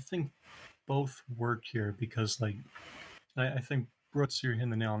 I think both work here, because I think Brooks, you're hitting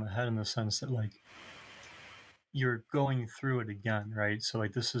the nail on the head in the sense that you're going through it again, right? So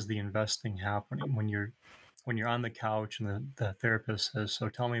this is the investing happening when you're on the couch and the therapist says, so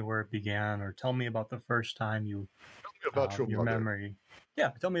tell me where it began, or tell me about the first time you about your mother. Memory.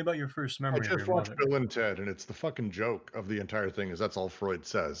 Yeah, tell me about your first memory. I just watched Bill and Ted, and it's the fucking joke of the entire thing is that's all Freud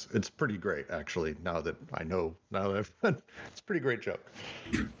says. It's pretty great, actually, now that it's a pretty great joke.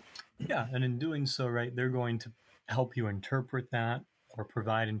 Yeah, and in doing so, right, they're going to help you interpret that or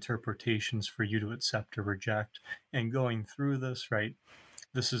provide interpretations for you to accept or reject. And going through this, right,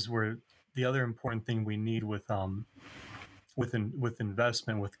 this is where the other important thing we need with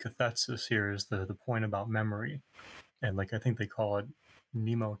investment, with cathexis here, is the point about memory. And I think they call it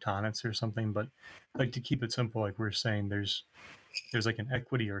mnemotonics or something, but to keep it simple, we're saying there's an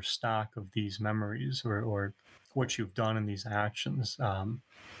equity or stock of these memories or what you've done in these actions.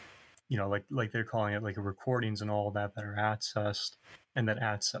 They're calling it recordings and all that are accessed and that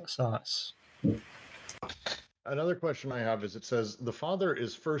access us. Another question I have is, it says the father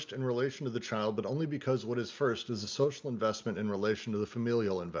is first in relation to the child, but only because what is first is a social investment in relation to the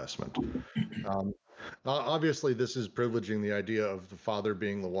familial investment. Obviously, this is privileging the idea of the father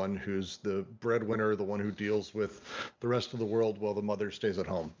being the one who's the breadwinner, the one who deals with the rest of the world while the mother stays at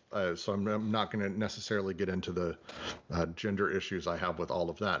home. So I'm not going to necessarily get into the gender issues I have with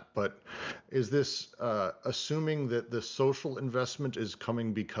all of that. But is this assuming that the social investment is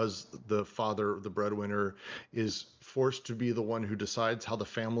coming because the father, the breadwinner, is forced to be the one who decides how the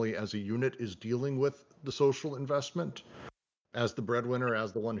family as a unit is dealing with the social investment? as the breadwinner,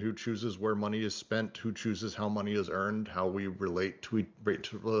 as the one who chooses where money is spent, who chooses how money is earned, how we relate to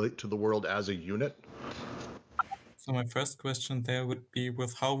the world as a unit. So my first question there would be,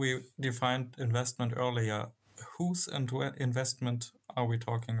 with how we defined investment earlier, whose investment are we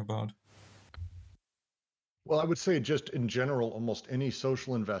talking about? Well, I would say just in general, almost any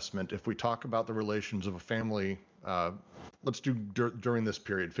social investment, if we talk about the relations of a family, let's do during this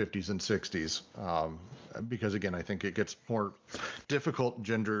period, 50s and 60s, because again, I think it gets more difficult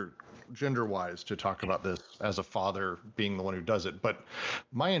gender-wise to talk about this as a father being the one who does it. But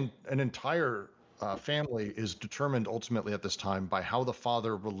an entire family is determined ultimately at this time by how the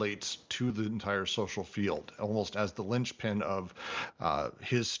father relates to the entire social field, almost as the linchpin of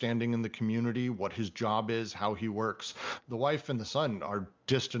his standing in the community, what his job is, how he works. The wife and the son are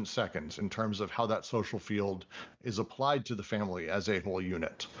distant seconds in terms of how that social field is applied to the family as a whole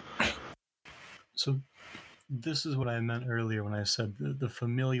unit. So this is what I meant earlier when I said the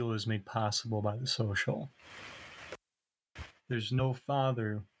familial is made possible by the social. There's no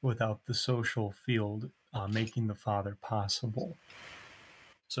father without the social field making the father possible.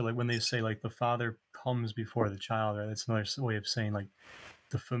 So like when they say like the father comes before the child, right? That's another way of saying like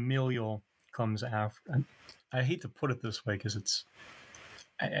the familial comes after. I hate to put it this way because it's,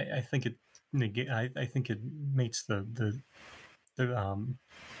 I think it I think it makes the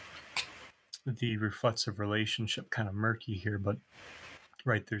reflexive relationship kind of murky here, but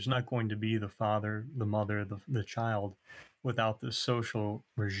right, there's not going to be the father, the mother, the child without the social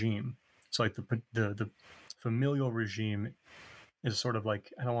regime. So like the familial regime is sort of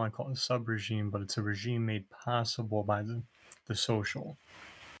like, I don't want to call it a sub-regime, but it's a regime made possible by the social.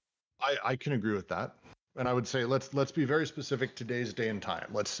 I can agree with that. And I would say let's be very specific today's day and time.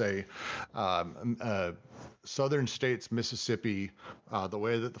 Let's say southern states, Mississippi, the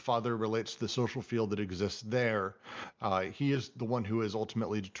way that the father relates to the social field that exists there, he is the one who is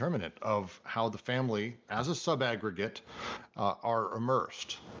ultimately determinant of how the family, as a sub-aggregate, are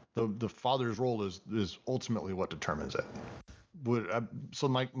immersed. The father's role is ultimately what determines it.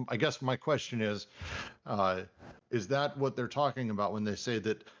 I guess my question is that what they're talking about when they say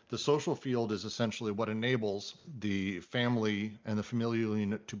that the social field is essentially what enables the family and the familial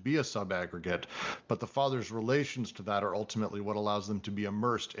unit to be a sub-aggregate, but the father's relations to that are ultimately what allows them to be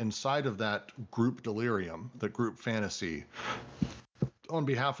immersed inside of that group delirium, the group fantasy, on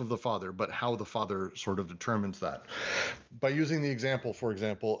behalf of the father, but how the father sort of determines that. By using the example, for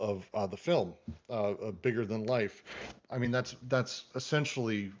example, of the film, Bigger Than Life, I mean, that's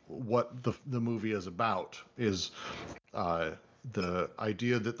essentially what the movie is about, is the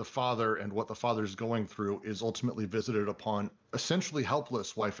idea that the father and what the father's going through is ultimately visited upon essentially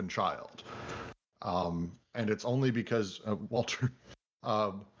helpless wife and child. And it's only because Walter,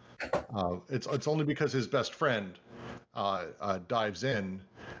 it's only because his best friend dives in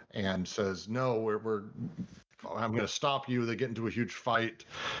and says, "No, I'm going to stop you." They get into a huge fight,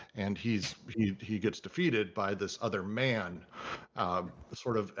 and he gets defeated by this other man,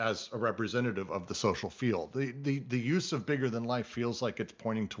 sort of as a representative of the social field. The use of Bigger Than Life feels like it's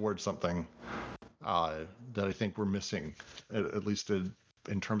pointing towards something that I think we're missing, at least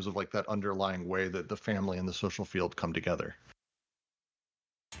in terms of like that underlying way that the family and the social field come together.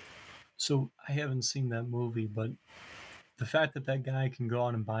 So I haven't seen that movie, but the fact that guy can go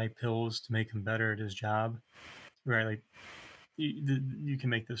out and buy pills to make him better at his job, right? Like you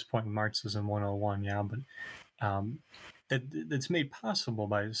can make this point in Marxism 101, yeah, but that's made possible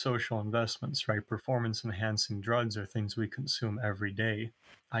by social investments, right? Performance enhancing drugs are things we consume every day.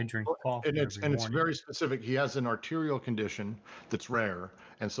 I drink coffee every morning. It's very specific. He has an arterial condition that's rare,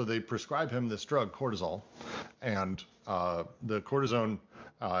 and so they prescribe him this drug, cortisol, and the cortisone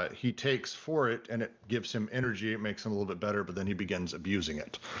he takes for it, and it gives him energy. It makes him a little bit better, but then he begins abusing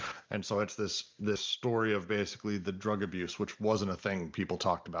it, and so it's this story of basically the drug abuse, which wasn't a thing people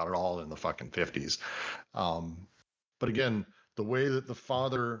talked about at all in the fucking 50s. But again, the way that the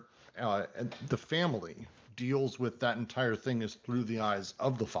father and the family deals with that entire thing is through the eyes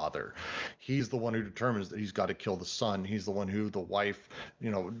of the father. He's the one who determines that he's got to kill the son. He's the one who the wife,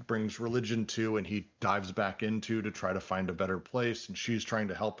 brings religion to, and he dives back into to try to find a better place. And she's trying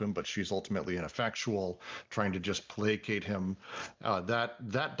to help him, but she's ultimately ineffectual, trying to just placate him.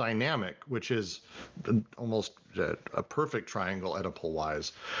 That dynamic, which is almost a perfect triangle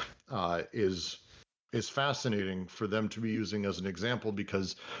Oedipal-wise, is fascinating for them to be using as an example,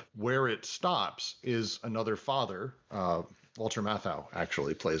 because where it stops is another father, Walter Matthau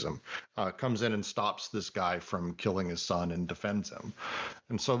actually plays him, comes in and stops this guy from killing his son and defends him.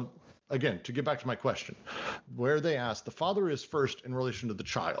 And so again, to get back to my question, where they ask, the father is first in relation to the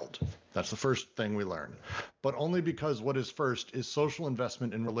child. That's the first thing we learn. But only because what is first is social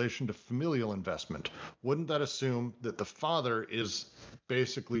investment in relation to familial investment. Wouldn't that assume that the father is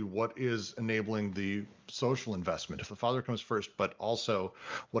basically what is enabling the social investment? If the father comes first, but also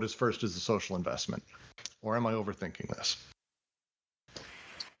what is first is the social investment. Or am I overthinking this?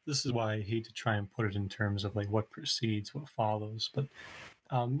 This is why I hate to try and put it in terms of like what precedes, what follows. But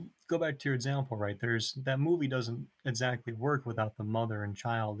go back to your example, right? There's that movie doesn't exactly work without the mother and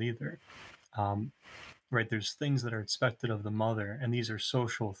child either. Right? There's things that are expected of the mother, and these are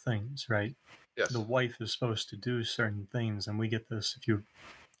social things, right? Yes. The wife is supposed to do certain things, and we get this if you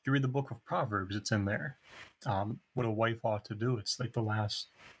read the book of Proverbs, it's in there. What a wife ought to do. It's like the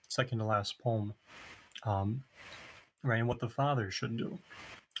second to last poem, right? And what the father should do.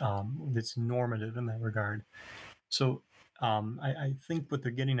 It's normative in that regard. So I think what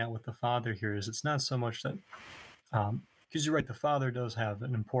they're getting at with the father here is it's not so much that, because you're right, the father does have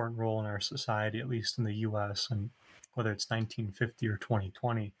an important role in our society, at least in the U.S., and whether it's 1950 or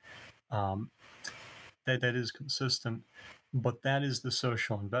 2020, that is consistent. But that is the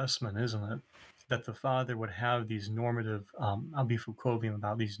social investment, isn't it? That the father would have these normative, I'll be Foucauldian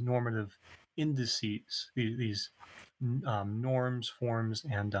about these normative indices, these norms, forms,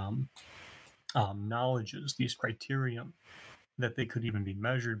 and knowledges, these criterion that they could even be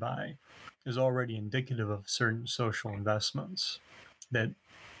measured by, is already indicative of certain social investments that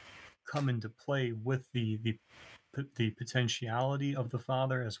come into play with the potentiality of the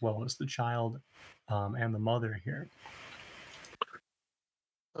father as well as the child and the mother here.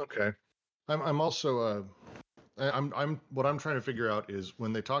 Okay. I'm also I'm what I'm trying to figure out is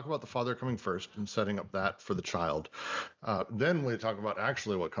when they talk about the father coming first and setting up that for the child, then when they talk about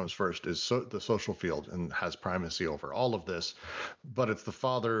actually what comes first is the social field and has primacy over all of this, but it's the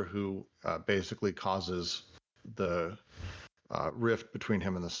father who basically causes the rift between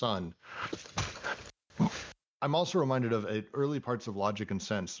him and the son. I'm also reminded of early parts of Logic and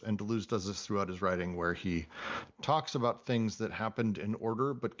Sense, and Deleuze does this throughout his writing, where he talks about things that happened in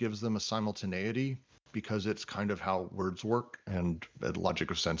order but gives them a simultaneity, because it's kind of how words work, and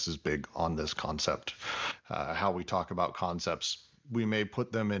Logic of Sense is big on this concept. How we talk about concepts, we may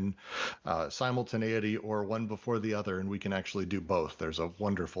put them in simultaneity or one before the other, and we can actually do both. There's a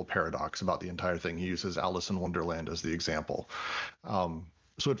wonderful paradox about the entire thing. He uses Alice in Wonderland as the example.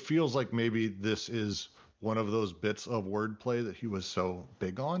 So it feels like maybe this is one of those bits of wordplay that he was so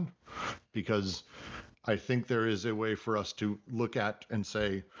big on, because I think there is a way for us to look at and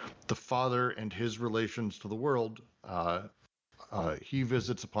say the father and his relations to the world, he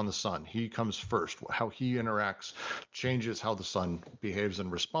visits upon the son. He comes first. How he interacts changes how the son behaves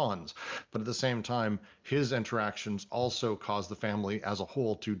and responds. But at the same time, his interactions also cause the family as a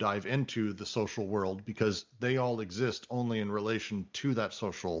whole to dive into the social world, because they all exist only in relation to that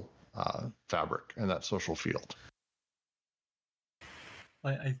social fabric and that social field.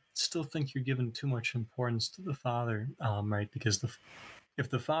 I still think you're giving too much importance to the father, right? Because if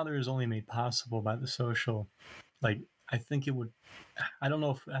the father is only made possible by the social, like, I think it would, I don't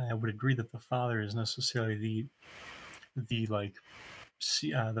know if I would agree that the father is necessarily the like,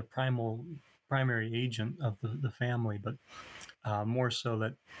 the primary agent of the family, but more so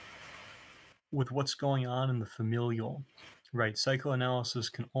that with what's going on in the familial, right? Psychoanalysis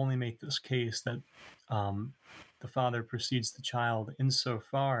can only make this case that the father precedes the child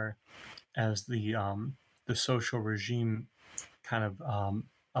insofar as the social regime kind of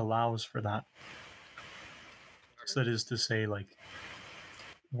allows for that. So that is to say, like,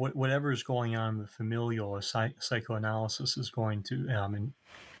 whatever is going on in the familial, a psychoanalysis is going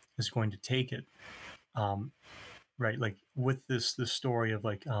to take it, right? Like with this story of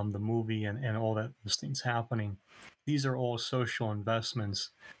like the movie and all that, those things happening. These are all social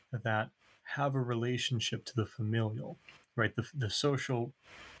investments that have a relationship to the familial, right? The social,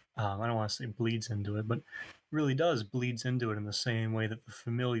 I don't want to say bleeds into it, but really bleeds into it in the same way that the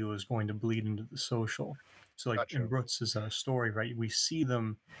familial is going to bleed into the social. So like Gotcha. in Brooks's story, right, we see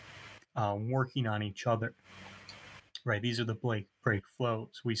them working on each other, right? These are the break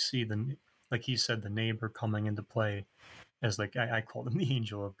flows. We see like he said, the neighbor coming into play as like, I call them the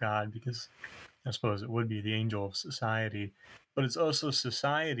angel of God, because I suppose it would be the angel of society, but it's also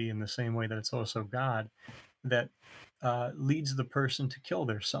society in the same way that it's also God that leads the person to kill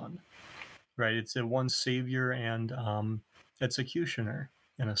their son, right? It's a one savior and executioner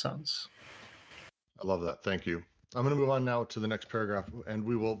in a sense. I love that. Thank you. I'm going to move on now to the next paragraph, and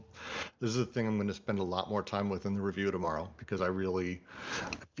this is a thing I'm going to spend a lot more time with in the review tomorrow, because I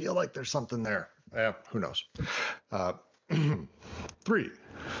feel like there's something there. Who knows? 3.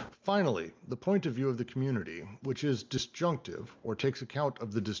 Finally, the point of view of the community, which is disjunctive or takes account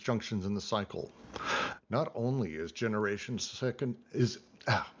of the disjunctions in the cycle. Not only is generation second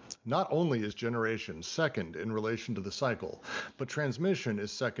in relation to the cycle, but transmission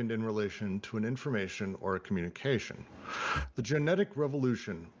is second in relation to an information or a communication. The genetic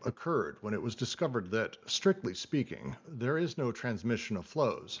revolution occurred when it was discovered that, strictly speaking, there is no transmission of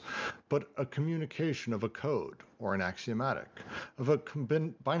flows, but a communication of a code or an axiomatic, of a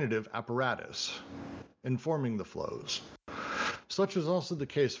combinative apparatus informing the flows. Such is also the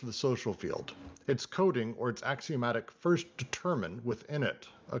case for the social field. Its coding or its axiomatic first determine within it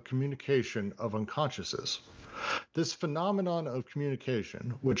a communication of unconsciouses. This phenomenon of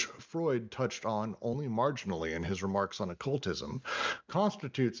communication, which Freud touched on only marginally in his remarks on occultism,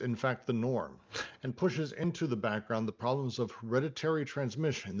 constitutes in fact the norm and pushes into the background the problems of hereditary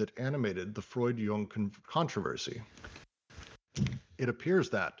transmission that animated the Freud-Jung controversy. It appears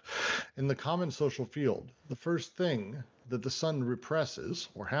that, in the common social field, the first thing that the son represses,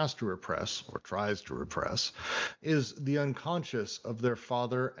 or has to repress, or tries to repress, is the unconscious of their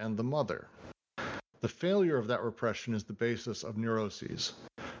father and the mother. The failure of that repression is the basis of neuroses.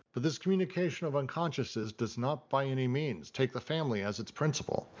 But this communication of unconsciouses does not by any means take the family as its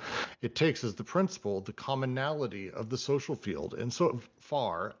principle. It takes as the principle the commonality of the social field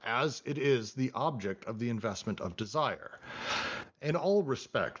insofar as it is the object of the investment of desire. In all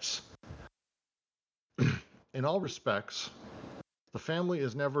respects, the family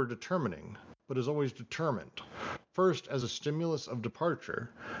is never determining, but is always determined, first as a stimulus of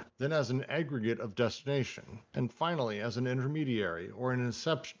departure, then as an aggregate of destination, and finally as an intermediary or an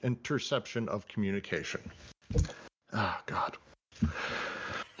interception of communication. Ah, God.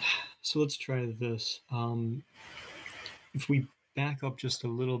 So let's try this. If we back up just a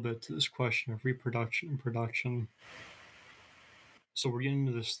little bit to this question of reproduction and production, so we're getting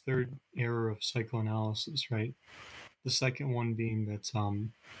into this third era of psychoanalysis, right? The second one being that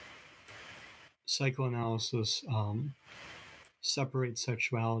psychoanalysis separates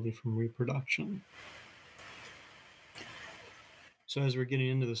sexuality from reproduction. So as we're getting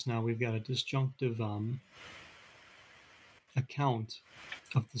into this now, we've got a disjunctive account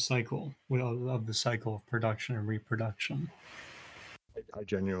of the cycle of production and reproduction. I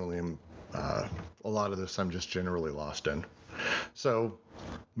genuinely am, a lot of this I'm just generally lost in. So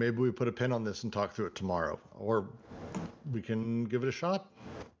maybe we put a pin on this and talk through it tomorrow, or we can give it a shot,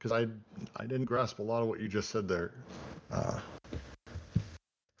 because I didn't grasp a lot of what you just said there.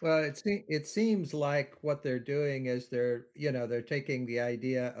 Well, it seems like what they're doing is they're taking the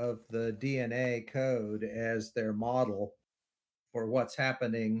idea of the DNA code as their model for what's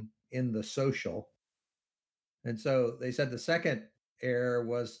happening in the social. And so they said the second error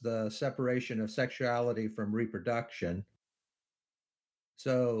was the separation of sexuality from reproduction.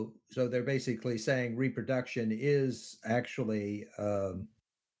 So they're basically saying reproduction is actually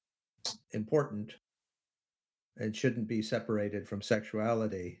important and shouldn't be separated from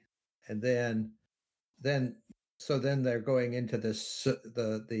sexuality. And then they're going into this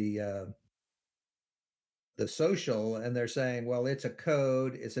the social, and they're saying, well, it's a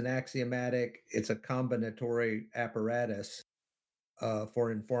code, it's an axiomatic, it's a combinatory apparatus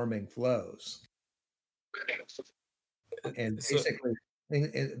for informing flows. And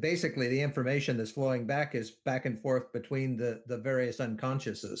basically the information that's flowing back is back and forth between the various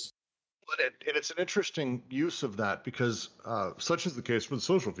unconsciouses. And it's an interesting use of that, because such is the case with the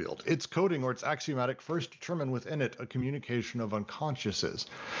social field. Its coding or its axiomatic first determine within it a communication of unconsciouses.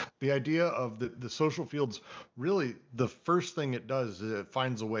 The idea of the social fields, really the first thing it does is it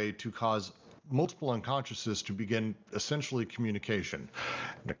finds a way to cause multiple unconsciouses to begin essentially communication.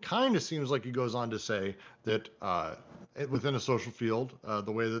 And it kind of seems like he goes on to say that within a social field,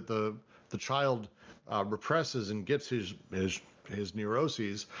 the way that the child represses and gets his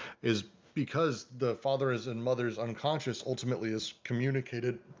neuroses is because the father's and mother's unconscious ultimately is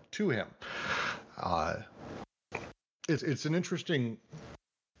communicated to him. It's an interesting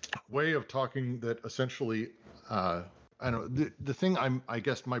way of talking that essentially, I don't know, the thing I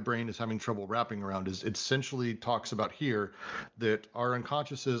guess my brain is having trouble wrapping around is it essentially talks about here that our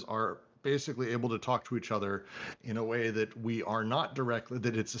unconsciouses are basically able to talk to each other in a way that we are not directly,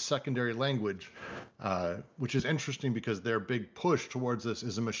 that it's a secondary language, which is interesting because their big push towards this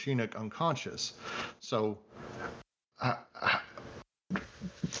is a machinic unconscious. So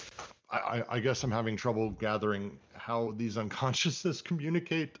I guess I'm having trouble gathering how these unconsciouses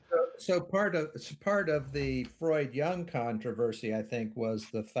communicate. So part of the Freud-Jung controversy, I think, was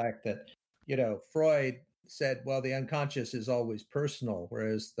the fact that, Freud said, well, the unconscious is always personal,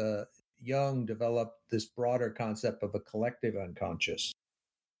 whereas Jung developed this broader concept of a collective unconscious.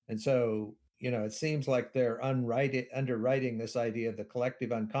 And so, it seems like they're underwriting this idea of the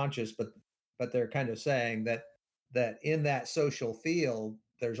collective unconscious, but they're kind of saying that in that social field,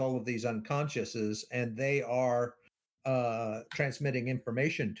 there's all of these unconsciouses, and they are transmitting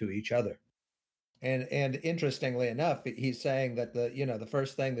information to each other. And interestingly enough, he's saying that the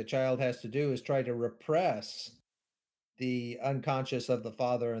first thing the child has to do is try to repress the unconscious of the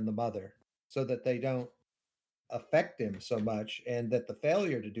father and the mother so that they don't affect him so much, and that the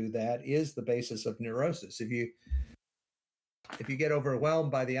failure to do that is the basis of neurosis. If you get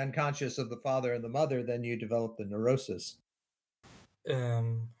overwhelmed by the unconscious of the father and the mother, then you develop the neurosis.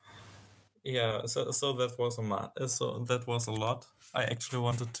 Yeah, so that was a lot. I actually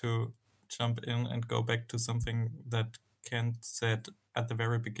wanted to jump in and go back to something that Kent said at the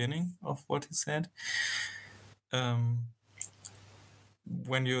very beginning of what he said.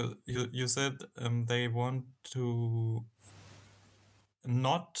 When you said they want to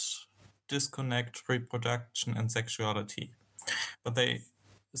not disconnect reproduction and sexuality, but they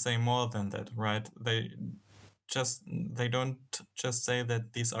say more than that, right? They don't just say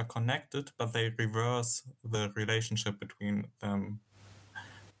that these are connected, but they reverse the relationship between them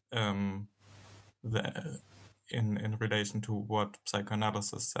in relation to what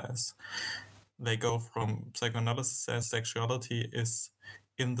psychoanalysis says. They go from psychoanalysis says sexuality is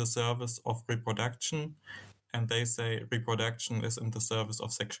in the service of reproduction, and they say reproduction is in the service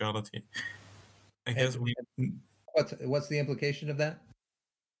of sexuality. I guess what's the implication of that?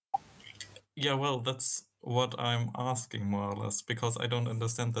 Yeah, well, that's what I'm asking more or less, because I don't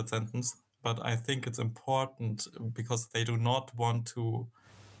understand that sentence, but I think it's important because they do not want to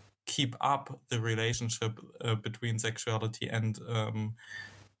keep up the relationship between sexuality and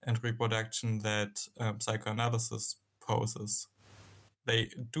reproduction that psychoanalysis poses.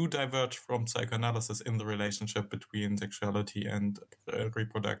 They do diverge from psychoanalysis in the relationship between sexuality and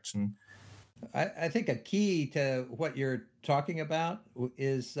reproduction. I think a key to what you're talking about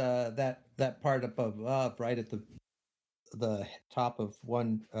is that part up above, right at the top of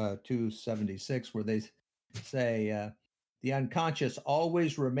 276, where they say the unconscious,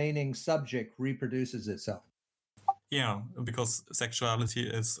 always remaining subject, reproduces itself. Yeah, because sexuality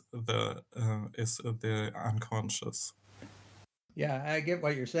is the unconscious. Yeah, I get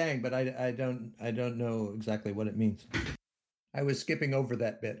what you're saying, but I don't know exactly what it means. I was skipping over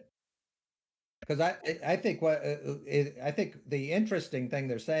that bit because I think I think the interesting thing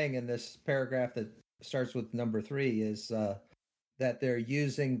they're saying in this paragraph that starts with number 3 is that they're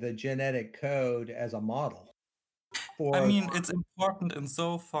using the genetic code as a model. I mean, it's important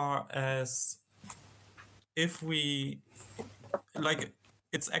insofar as if we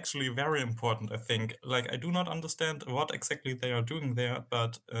it's actually very important, I think. I do not understand what exactly they are doing there,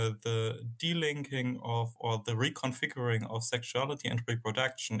 but the delinking of or the reconfiguring of sexuality and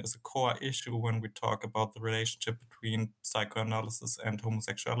reproduction is a core issue when we talk about the relationship between psychoanalysis and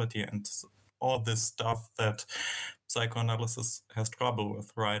homosexuality and all this stuff that psychoanalysis has trouble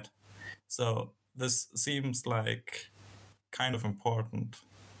with, right? So this seems like kind of important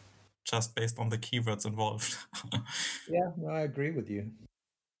just based on the keywords involved. Yeah, no, I agree with you.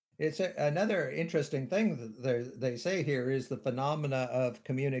 It's another interesting thing that they say here is the phenomena of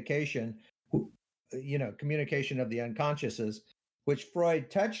communication, communication of the unconsciouses, which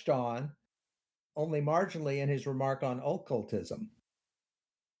Freud touched on only marginally in his remark on occultism.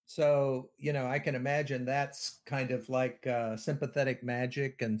 So, I can imagine that's kind of like sympathetic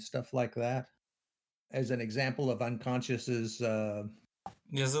magic and stuff like that as an example of unconsciouses.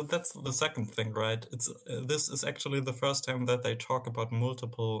 Yeah, so that's the second thing, right? It's this is actually the first time that they talk about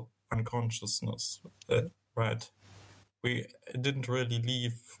multiple unconsciousness, right? We didn't really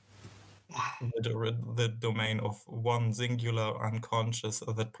leave the domain of one singular unconscious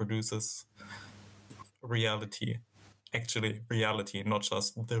that produces reality. Actually, reality, not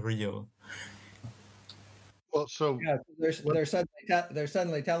just the real. Well, so yeah, they're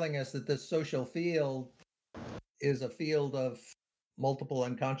suddenly telling us that this social field is a field of multiple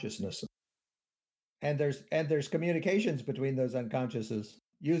unconsciousness, and there's communications between those unconsciouses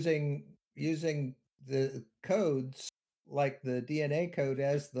using the codes like the DNA code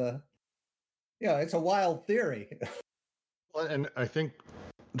as it's a wild theory. And I think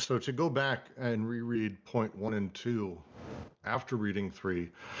so. To go back and reread point 1 and 2 after reading 3,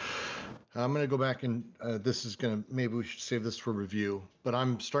 I'm going to go back and maybe we should save this for review, but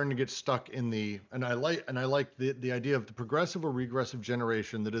I'm starting to get stuck in and I like the idea of the progressive or regressive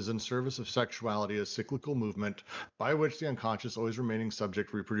generation that is in service of sexuality as cyclical movement by which the unconscious, always remaining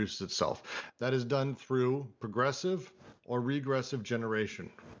subject, reproduces itself. That is done through progressive or regressive generation.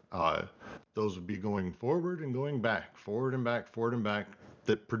 Those would be going forward and going back, forward and back, forward and back.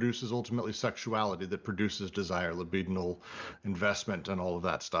 that produces ultimately sexuality, that produces desire, libidinal investment, and all of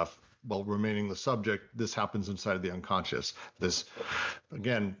that stuff. While remaining the subject, this happens inside of the unconscious. This,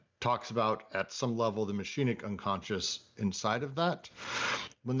 again, talks about at some level the machinic unconscious inside of that.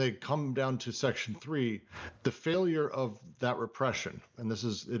 When they come down to section 3, the failure of that repression, and this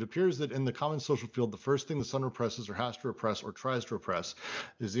is, it appears that in the common social field, the first thing the son represses or has to repress or tries to repress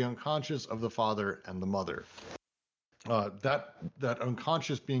is the unconscious of the father and the mother. That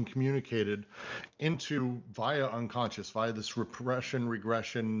unconscious being communicated into via unconscious, via this repression,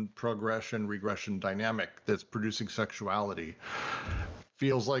 regression, progression, regression dynamic that's producing sexuality,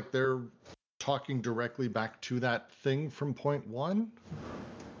 feels like they're talking directly back to that thing from point 1.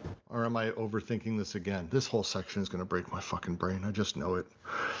 Or am I overthinking this again? This whole section is going to break my fucking brain. I just know it.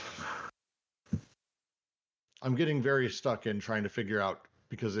 I'm getting very stuck in trying to figure out,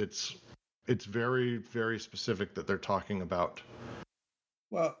 because it's very, very specific that they're talking about.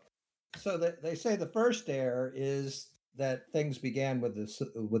 Well, so they say the first error is that things began with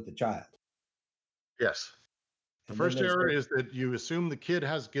the child. Yes. The first error is that you assume the kid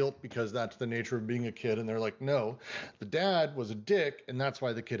has guilt because that's the nature of being a kid, and they're like, no, the dad was a dick, and that's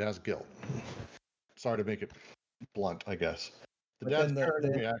why the kid has guilt. Sorry to make it blunt, I guess. The dad's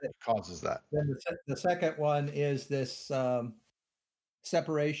parenting act causes that. Then the second one is this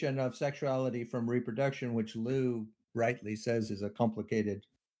separation of sexuality from reproduction, which Lou rightly says is a complicated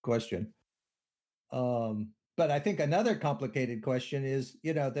question. But I think another complicated question is,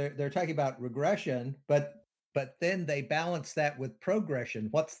 they're talking about regression, but then they balance that with progression.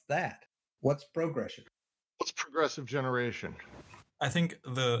 What's that? What's progression? What's progressive generation? I think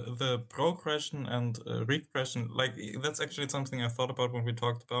the progression and regression, like, that's actually something I thought about when we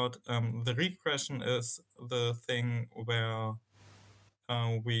talked about. The regression is the thing where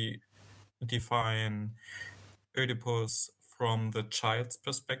we define Oedipus from the child's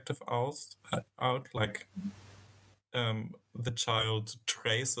perspective out, like the child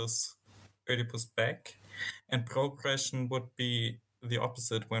traces Oedipus back, and progression would be the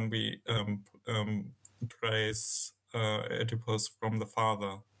opposite, when we trace Oedipus from the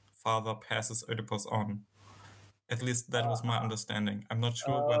father. Father passes Oedipus on. At least that was my understanding. I'm not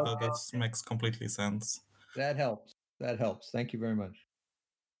sure whether this makes completely sense. That helps. Thank you very much.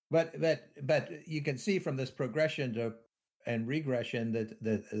 But you can see from this progression and regression that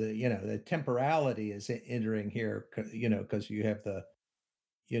the temporality is entering here, because you have the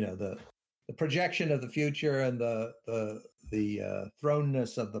projection of the future and the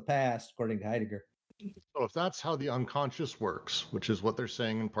thrownness of the past, according to Heidegger. So if that's how the unconscious works, which is what they're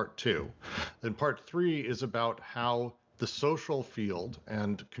saying in part 2, then part 3 is about how the social field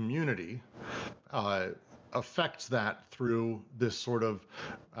and community affects that through this sort of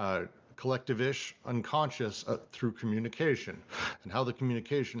collective-ish unconscious through communication. And how the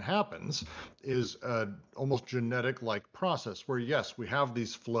communication happens is almost genetic-like process where, yes, we have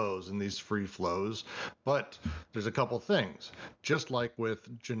these flows and these free flows, but there's a couple things. Just like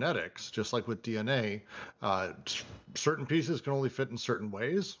with genetics, just like with DNA, certain pieces can only fit in certain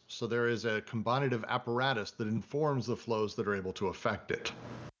ways. So there is a combinative apparatus that informs the flows that are able to affect it.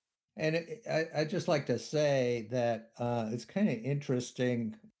 And I'd just like to say that it's kind of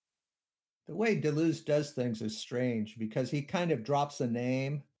interesting. The way Deleuze does things is strange, because he kind of drops a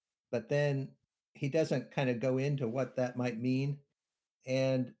name, but then he doesn't kind of go into what that might mean.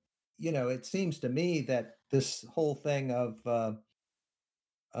 And, it seems to me that this whole thing of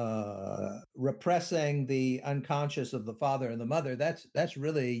repressing the unconscious of the father and the mother, that's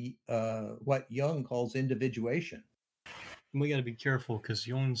really what Jung calls individuation. We got to be careful, because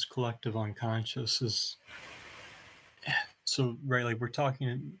Jung's collective unconscious is... So, right, like we're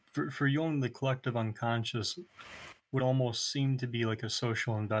talking, for Jung, the collective unconscious would almost seem to be like a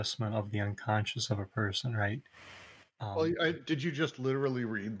social investment of the unconscious of a person, right? Well, did you just literally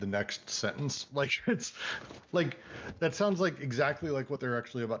read the next sentence? Like, it's like, that sounds like exactly like what they're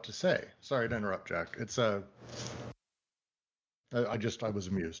actually about to say. Sorry to interrupt, Jack. It's I was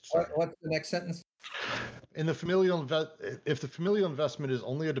amused. Sorry. What's the next sentence? If the familial investment is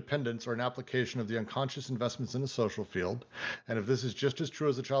only a dependence or an application of the unconscious investments in the social field, and if this is just as true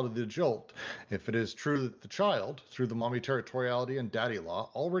as the child of the adult, if it is true that the child, through the mommy territoriality and daddy law,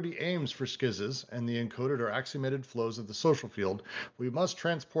 already aims for schizas and the encoded or axiomated flows of the social field, we must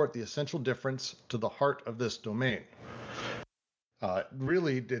transport the essential difference to the heart of this domain.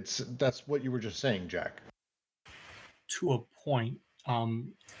 Really, that's what you were just saying, Jack. To a point.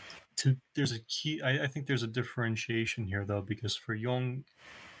 There's a key. I think there's a differentiation here, though, because for Jung,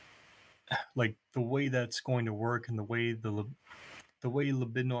 like the way that's going to work and the way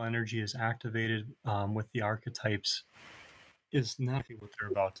libidinal energy is activated with the archetypes is not what they're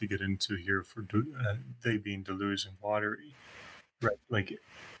about to get into here for they being Deleuze and Guattari, right? Like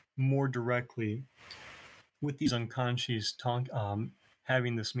more directly with these unconscious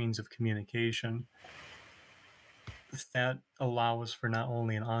having this means of communication that allows for not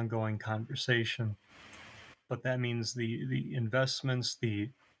only an ongoing conversation, but that means the investments, the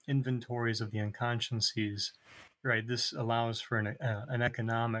inventories of the unconsciouses, right? This allows for an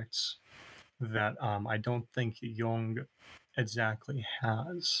economics that I don't think Jung exactly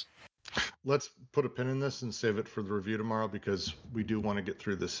has. Let's put a pin in this and save it for the review tomorrow, because we do want to get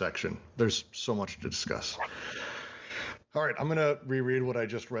through this section. There's so much to discuss. All right, I'm going to reread what I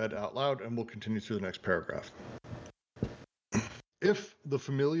just read out loud, and we'll continue through the next paragraph. If the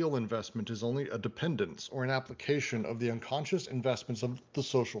familial investment is only a dependence or an application of the unconscious investments of the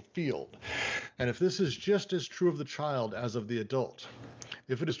social field, and if this is just as true of the child as of the adult,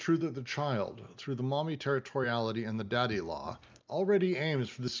 if it is true that the child, through the mommy territoriality and the daddy law, already aims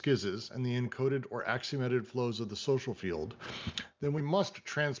for the schizzes and the encoded or axiomated flows of the social field, then we must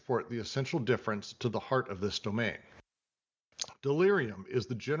transport the essential difference to the heart of this domain. Delirium is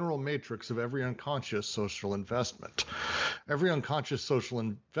the general matrix of every unconscious social investment. Every unconscious social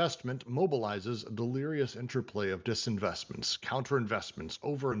investment mobilizes a delirious interplay of disinvestments, counterinvestments,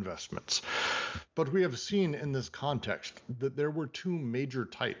 overinvestments. But we have seen in this context that there were two major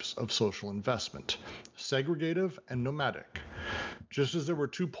types of social investment, segregative and nomadic. Just as there were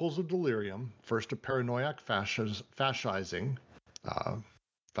two poles of delirium, first a paranoiac fascising,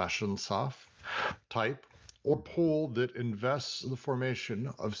 Faschingshof type, or pole that invests the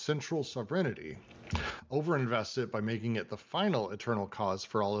formation of central sovereignty, overinvests it by making it the final eternal cause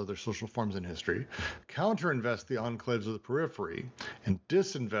for all other social forms in history, counterinvests the enclaves of the periphery, and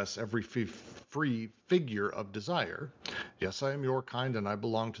disinvests every free figure of desire. Yes, I am your kind, and I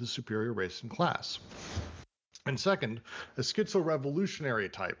belong to the superior race and class. And second, a schizo-revolutionary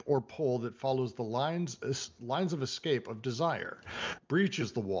type, or pole that follows the lines of escape of desire,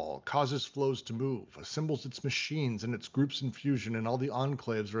 breaches the wall, causes flows to move, assembles its machines and its groups in fusion, and all the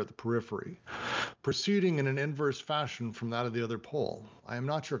enclaves are at the periphery, proceeding in an inverse fashion from that of the other pole. I am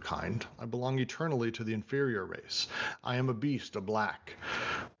not your kind. I belong eternally to the inferior race. I am a beast, a black.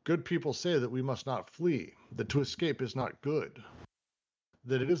 Good people say that we must not flee, that to escape is not good,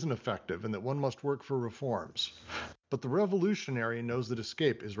 that it isn't effective, and that one must work for reforms. But the revolutionary knows that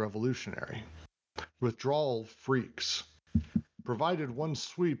escape is revolutionary. Withdrawal freaks. Provided one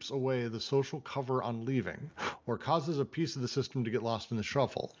sweeps away the social cover on leaving, or causes a piece of the system to get lost in the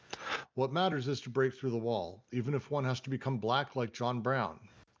shuffle. What matters is to break through the wall, even if one has to become black like John Brown,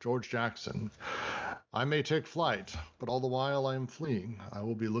 George Jackson. I may take flight, but all the while I am fleeing, I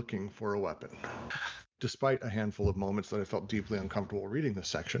will be looking for a weapon. Despite a handful of moments that I felt deeply uncomfortable reading this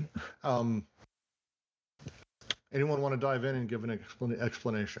section. Anyone want to dive in and give an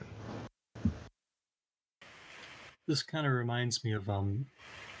explanation? This kind of reminds me of, in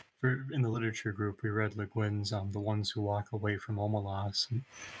the literature group, we read Le Guin's The Ones Who Walk Away from Omelas. And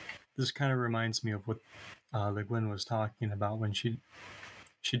this kind of reminds me of what Le Guin was talking about when she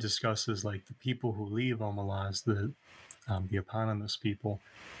discusses like the people who leave Omelas, the eponymous people,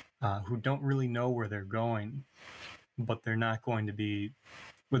 who don't really know where they're going, but they're not going to be,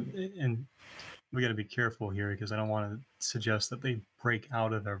 and we got to be careful here because I don't want to suggest that they break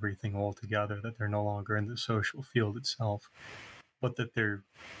out of everything altogether, that they're no longer in the social field itself, but that they're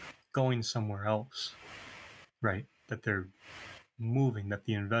going somewhere else, right? That they're moving, that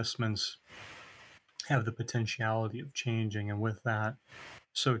the investments have the potentiality of changing, and with that,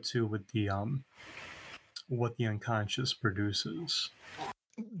 so too with the what the unconscious produces.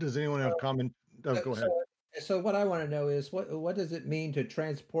 Does anyone have comment? Go ahead. So what I want to know is what does it mean to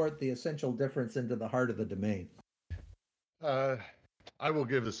transport the essential difference into the heart of the domain? I will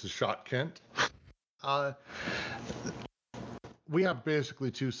give this a shot, Kent. We have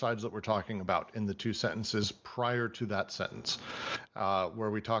basically two sides that we're talking about in the two sentences prior to that sentence, where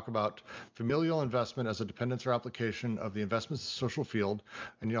we talk about familial investment as a dependence or application of the investments social field.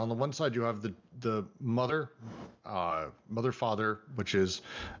 And on the one side, you have the mother-father, which is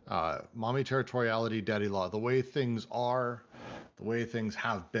mommy territoriality, daddy law, the way things are, the way things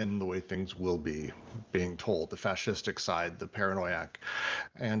have been, the way things will be, being told, the fascistic side, the paranoiac.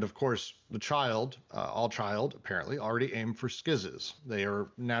 And of course, the child, all child, apparently, already aim for schizzes. They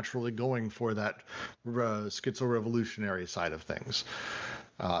are naturally going for that schizo-revolutionary side of things.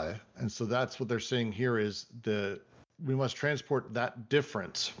 And so that's what they're saying here is the we must transport that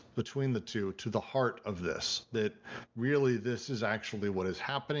difference between the two to the heart of this, that really this is actually what is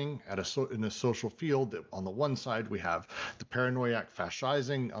happening in a social field. That on the one side we have the paranoiac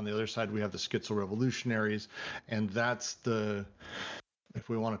fascising, on the other side we have the schizo-revolutionaries, and that's if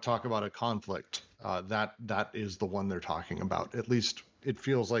we want to talk about a conflict, that is the one they're talking about. At least it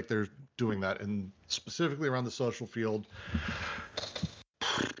feels like they're doing that, and specifically around the social field.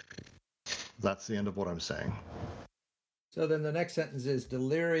 That's the end of what I'm saying. So then the next sentence is,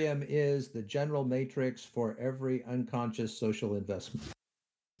 delirium is the general matrix for every unconscious social investment.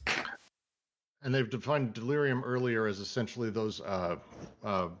 And they've defined delirium earlier as essentially those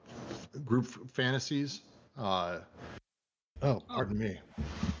group fantasies. Pardon me.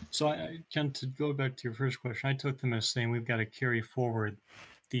 So Ken, to go back to your first question, I took them as saying we've got to carry forward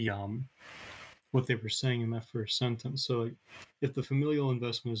the what they were saying in that first sentence. So if the familial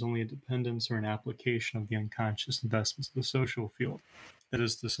investment is only a dependence or an application of the unconscious investments of the social field, that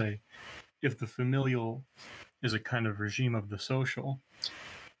is to say, if the familial is a kind of regime of the social,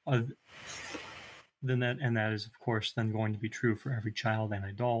 then that is, of course, then going to be true for every child and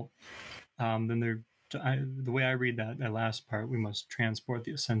adult. Then the way I read that last part, we must transport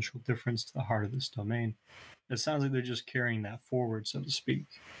the essential difference to the heart of this domain. It sounds like they're just carrying that forward, so to speak.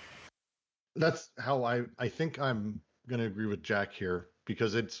 That's how I think I'm going to agree with Jack here,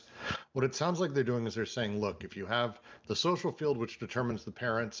 because it's what it sounds like they're doing is they're saying, look, if you have the social field, which determines the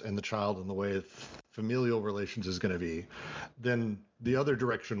parents and the child and the way familial relations is going to be, then the other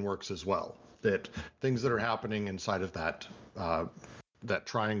direction works as well. That things that are happening inside of that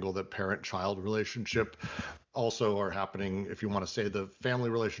triangle, that parent-child relationship, also are happening. If you want to say the family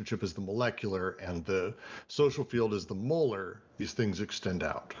relationship is the molecular and the social field is the molar, these things extend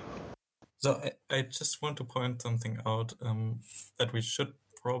out. So I just want to point something out that we should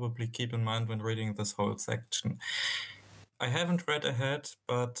probably keep in mind when reading this whole section. I haven't read ahead,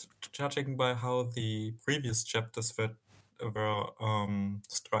 but judging by how the previous chapters were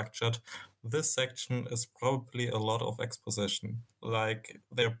structured, this section is probably a lot of exposition. Like,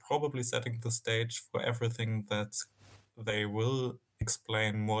 they're probably setting the stage for everything that they will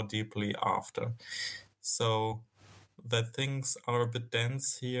explain more deeply after. So that things are a bit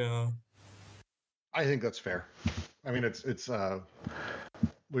dense here. I think that's fair. I mean,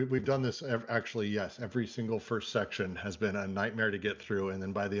 we've done this actually. Yes, every single first section has been a nightmare to get through, and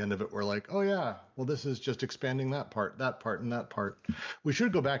then by the end of it, we're like, oh yeah, well this is just expanding that part, and that part. We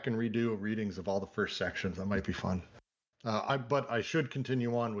should go back and redo readings of all the first sections. That might be fun. But I should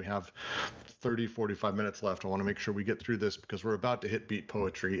continue on. We have 45 minutes left. I want to make sure we get through this because we're about to hit beat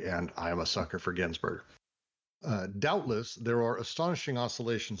poetry, and I am a sucker for Ginsberg. Doubtless, there are astonishing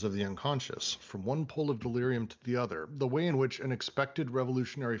oscillations of the unconscious, from one pole of delirium to the other, the way in which an expected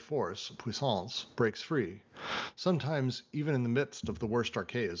revolutionary force, puissance, breaks free, sometimes even in the midst of the worst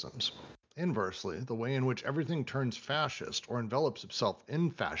archaisms. Inversely, the way in which everything turns fascist or envelops itself in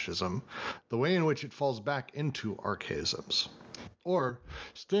fascism, the way in which it falls back into archaisms. Or,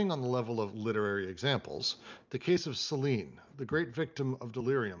 staying on the level of literary examples, the case of Celine, the great victim of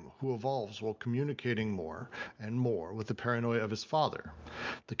delirium who evolves while communicating more and more with the paranoia of his father.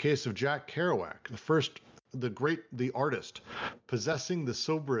 The case of Jack Kerouac, the artist, possessing the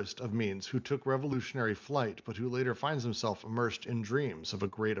soberest of means, who took revolutionary flight, but who later finds himself immersed in dreams of a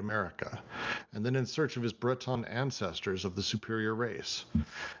great America, and then in search of his Breton ancestors of the superior race.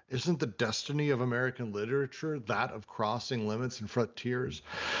 Isn't the destiny of American literature that of crossing limits and frontiers,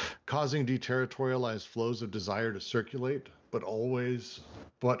 causing deterritorialized flows of desire to circulate, but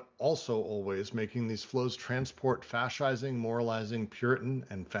also always making these flows transport fascising, moralizing, Puritan,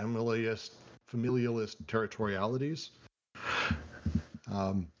 and familialist territorialities?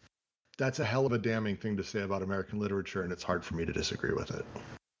 That's a hell of a damning thing to say about American literature, and it's hard for me to disagree with it.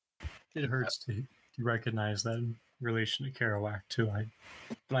 It hurts to recognize that in relation to Kerouac too.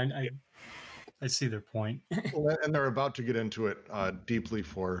 I see their point. Well, and they're about to get into it deeply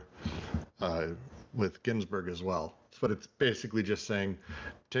with Ginsberg as well. But it's basically just saying,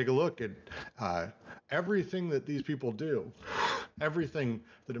 take a look at everything that these people do. Everything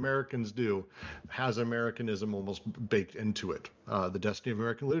that Americans do has Americanism almost baked into it. The destiny of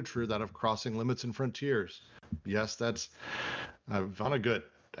American literature, that of crossing limits and frontiers. Yes, that's Vonnegut,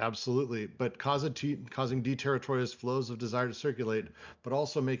 absolutely. But causing deterritorialized flows of desire to circulate, but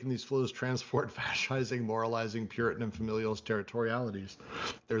also making these flows transport fascising, moralizing, Puritan, and familialist territorialities.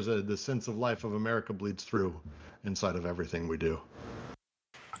 There's the sense of life of America bleeds through inside of everything we do.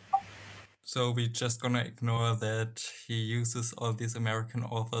 So we're just gonna ignore that he uses all these American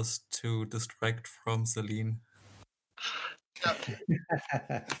authors to distract from Celine.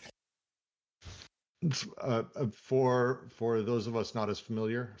 For those of us not as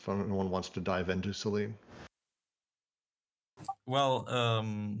familiar, if anyone wants to dive into Celine. Well,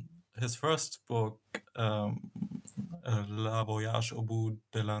 his first book, La Voyage au bout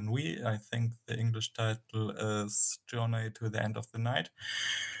de la nuit, I think the English title is Journey to the End of the Night,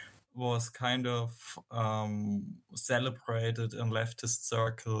 was kind of celebrated in leftist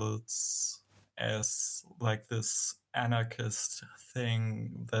circles as like this anarchist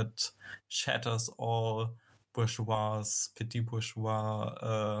thing that shatters all bourgeois, petit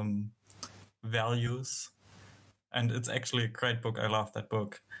bourgeois values. And it's actually a great book. I love that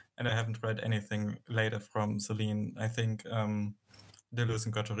book. And I haven't read anything later from Celine. I think Deleuze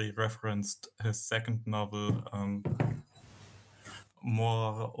and Guattari referenced his second novel,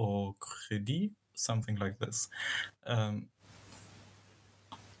 Mort au Crédit, something like this.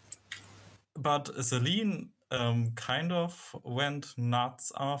 But Celine kind of went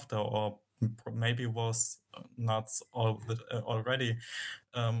nuts after, or maybe was nuts already,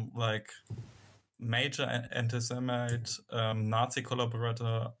 like major anti-Semite, Nazi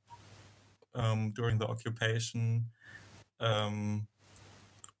collaborator during the occupation, the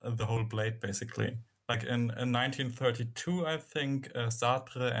whole blade basically. Like in 1932, I think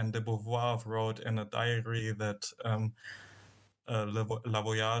Sartre and de Beauvoir wrote in a diary that La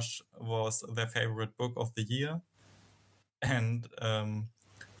Voyage was their favorite book of the year, and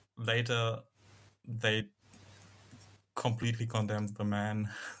later they completely condemned the man.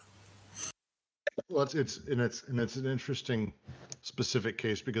 Well, it's an interesting specific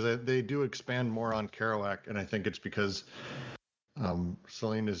case because they do expand more on Kerouac, and I think it's because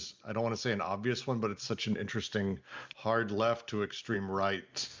Celine is, I don't want to say an obvious one, but it's such an interesting hard left to extreme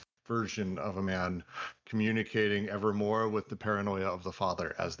right version of a man communicating ever more with the paranoia of the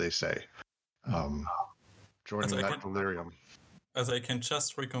father, as they say, joining that delirium. As I can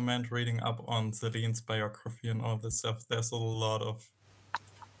just recommend reading up on Celine's biography and all this stuff. There's a lot of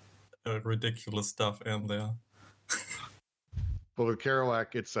ridiculous stuff in there. But with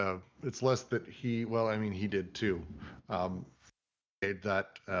Kerouac, it's less that he did too. That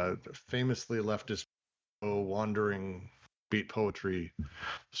famously leftist wandering beat poetry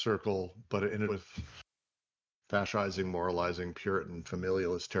circle, but in it with fascising, moralizing, Puritan,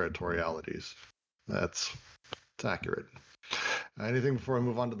 familialist territorialities. It's accurate. Anything before I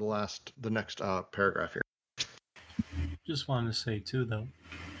move on to the next paragraph here? Just wanted to say too, though,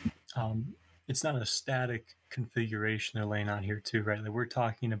 it's not a static configuration they're laying out here too, right? Like we're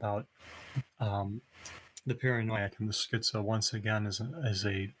talking about the paranoiac and the schizo once again as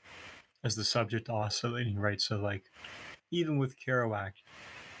the subject oscillating, right? So like even with Kerouac,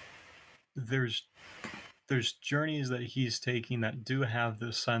 there's journeys that he's taking that do have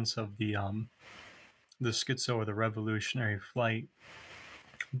the sense of the schizo or the revolutionary flight,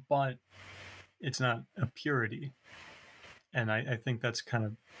 but it's not a purity. And I think that's kind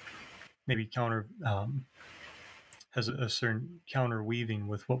of maybe has a certain counter weaving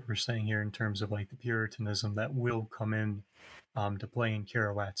with what we're saying here in terms of like the Puritanism that will come in to play in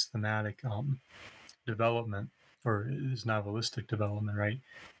Kerouac's thematic development or his novelistic development, right?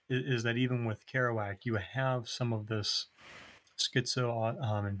 Is that even with Kerouac, you have some of this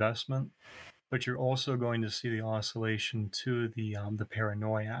schizo investment, but you're also going to see the oscillation to the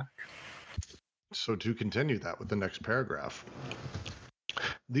paranoiac. So to continue that with the next paragraph,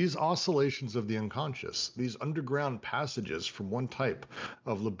 these oscillations of the unconscious, these underground passages from one type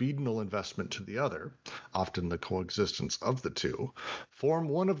of libidinal investment to the other, often the coexistence of the two, form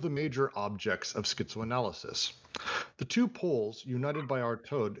one of the major objects of schizoanalysis. The two poles united by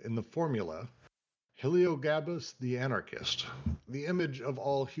Artaud in the formula Heliogabalus the anarchist, the image of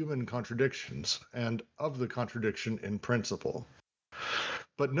all human contradictions and of the contradiction in principle.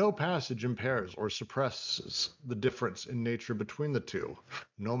 But no passage impairs or suppresses the difference in nature between the two,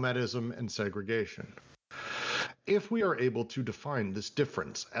 nomadism and segregation. If we are able to define this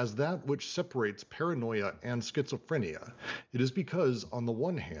difference as that which separates paranoia and schizophrenia, it is because, on the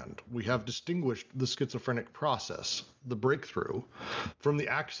one hand, we have distinguished the schizophrenic process, the breakthrough, from the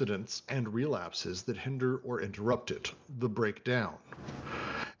accidents and relapses that hinder or interrupt it, the breakdown.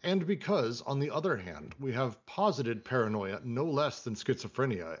 And because, on the other hand, we have posited paranoia no less than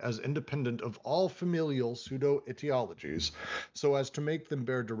schizophrenia as independent of all familial pseudo-etiologies, so as to make them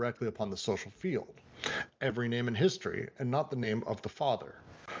bear directly upon the social field, every name in history, and not the name of the father.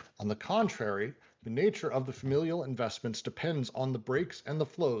 On the contrary, the nature of the familial investments depends on the breaks and the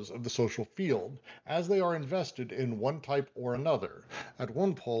flows of the social field, as they are invested in one type or another, at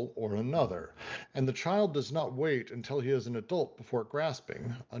one pole or another, and the child does not wait until he is an adult before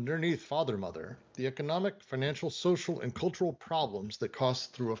grasping, underneath father-mother, the economic, financial, social, and cultural problems that course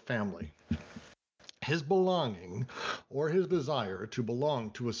through a family. his belonging or his desire to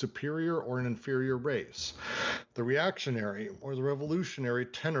belong to a superior or an inferior race, the reactionary or the revolutionary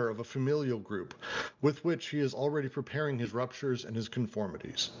tenor of a familial group with which he is already preparing his ruptures and his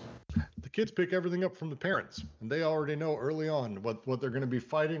conformities. The kids pick everything up from the parents, and they already know early on what they're going to be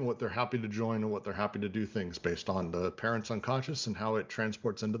fighting, what they're happy to join, and what they're happy to do things based on the parent's unconscious and how it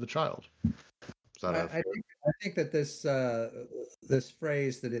transports into the child. Is that I think that this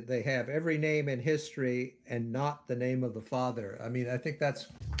phrase that they have every name in history and not the name of the father. I mean, I think that's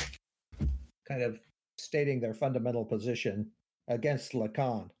kind of stating their fundamental position against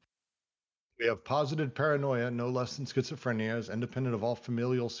Lacan. We have posited paranoia no less than schizophrenia as independent of all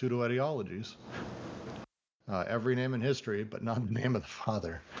familial pseudo-ideologies. Every name in history, but not the name of the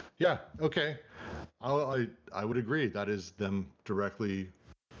father. Yeah, okay. I would agree. That is them directly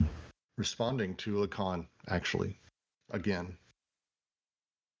responding to Lacan, actually, again.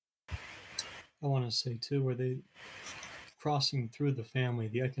 I want to say, too, where they crossing through the family,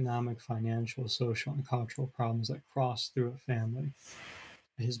 the economic, financial, social, and cultural problems that cross through a family,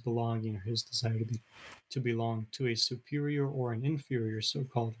 his belonging or his desire to belong to a superior or an inferior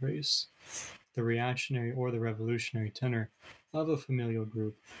so-called race, the reactionary or the revolutionary tenor of a familial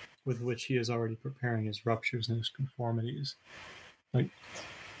group with which he is already preparing his ruptures and his conformities. Like,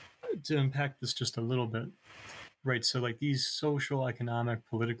 to unpack this just a little bit, right? So, like, these social, economic,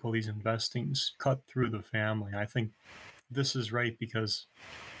 political, these investings cut through the family. I think this is right because,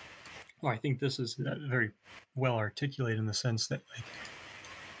 I think this is very well articulated in the sense that, like,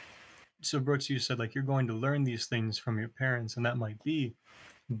 so Brooks, you said, like, you're going to learn these things from your parents, and that might be,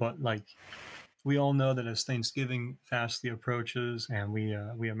 but, like, we all know that as Thanksgiving fastly approaches and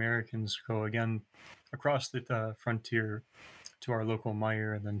we Americans go again across the frontier to our local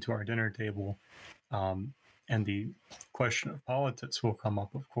Meijer and then to our dinner table, and the question of politics will come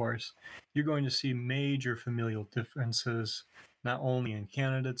up, of course, you're going to see major familial differences, not only in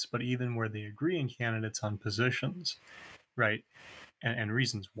candidates, but even where they agree in candidates on positions, right? And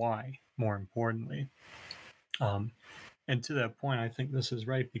reasons why, more importantly. And to that point, I think this is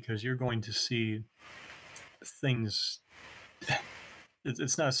right because you're going to see things.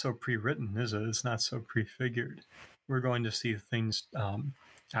 It's not so pre-written, is it? It's not so prefigured. We're going to see things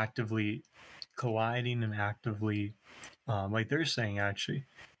actively colliding and actively, like they're saying, actually,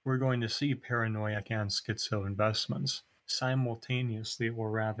 we're going to see paranoiac and schizo investments simultaneously,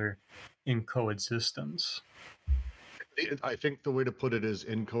 or rather in coexistence. I think the way to put it is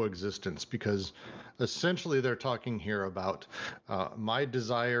in coexistence, because essentially they're talking here about my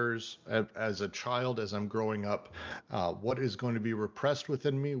desires as a child, as I'm growing up, what is going to be repressed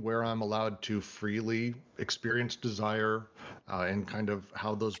within me, where I'm allowed to freely experience desire, and kind of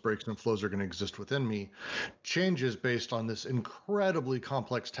how those breaks and flows are going to exist within me, changes based on this incredibly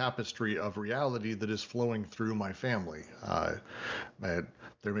complex tapestry of reality that is flowing through my family.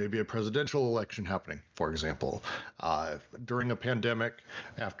 There may be a presidential election happening, for example. During a pandemic,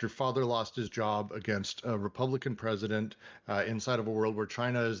 after father lost his job against a Republican president, inside of a world where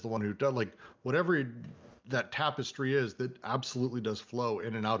China is the one who does, like, whatever that tapestry is, that absolutely does flow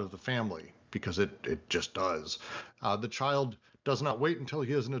in and out of the family, because it just does. The child does not wait until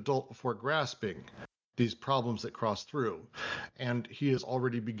he is an adult before grasping these problems that cross through. And he has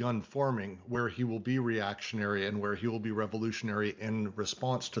already begun forming where he will be reactionary and where he will be revolutionary in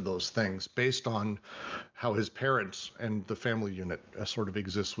response to those things, based on how his parents and the family unit sort of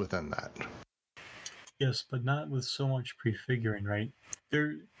exists within that. Yes, but not with so much prefiguring, right?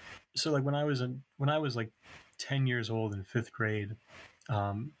 So like when I was like 10 years old in fifth grade,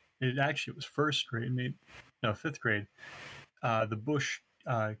 it actually was first grade, fifth grade. The Bush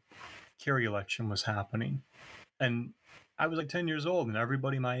Kerry election was happening, and I was like 10 years old, and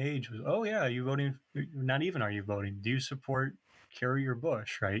everybody my age was, oh yeah, are you voting? Not even are you voting? Do you support Kerry or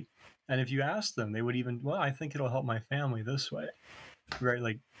Bush, right? And if you ask them, they would even, well, I think it'll help my family this way, right?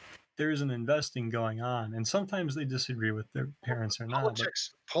 Like, there's an investing going on, and sometimes they disagree with their parents or not.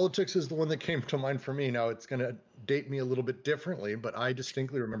 Politics is the one that came to mind for me. Now, it's going to date me a little bit differently, but I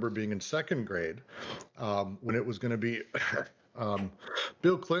distinctly remember being in second grade when it was going to be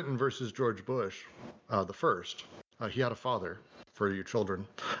Bill Clinton versus George Bush, the first. He had a father, for you children.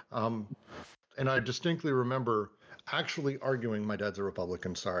 And I distinctly remember actually arguing, my dad's a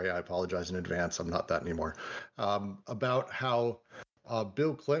Republican, sorry, I apologize in advance, I'm not that anymore, about how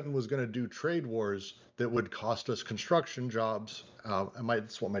Bill Clinton was going to do trade wars that would cost us construction jobs.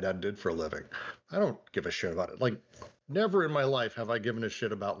 That's what my dad did for a living. I don't give a shit about it. Like, never in my life have I given a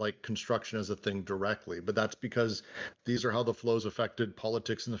shit about, like, construction as a thing directly, but that's because these are how the flows affected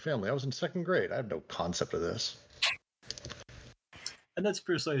politics in the family. I was in second grade. I had no concept of this. And that's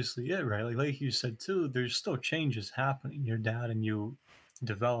precisely it, right? Like you said too, there's still changes happening. Your dad and you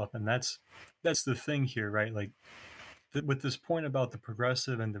develop, and that's the thing here, right? Like with this point about the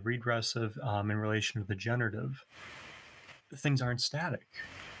progressive and the regressive in relation to the generative, things aren't static.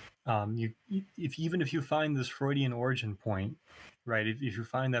 Even if you find this Freudian origin point, right? If you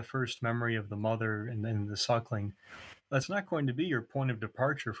find that first memory of the mother and then the suckling, that's not going to be your point of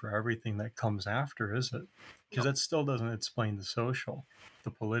departure for everything that comes after, is it? Because that still doesn't explain the social,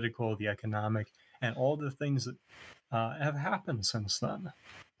 the political, the economic, and all the things that have happened since then.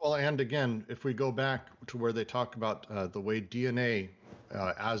 Well, and again, if we go back to where they talk about the way DNA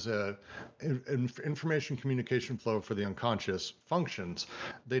as a information communication flow for the unconscious functions,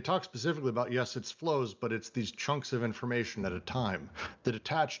 they talk specifically about, yes, it's flows, but it's these chunks of information at a time that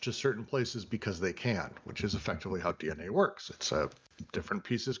attach to certain places because they can, which is effectively how DNA works. It's different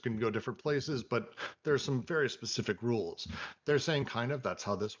pieces can go different places, but there's some very specific rules. They're saying kind of that's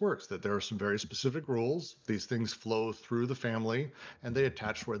how this works, that there are some very specific rules. These things flow through the family and they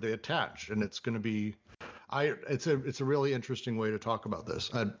attach where they attach. And it's going to be, it's a really interesting way to talk about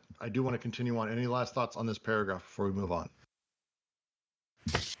this. I do want to continue on. Any last thoughts on this paragraph before we move on?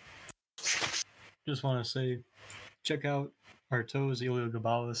 Just want to say, check out Artaud's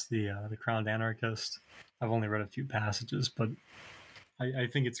Heliogabalus, the Crowned Anarchist. I've only read a few passages, but I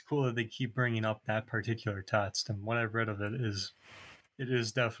think it's cool that they keep bringing up that particular text. And what I've read of it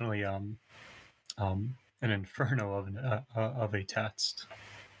is definitely an inferno of a text.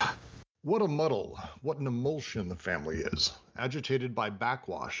 What a muddle, what an emulsion the family is, agitated by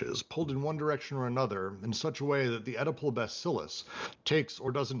backwashes, pulled in one direction or another in such a way that the Oedipal bacillus takes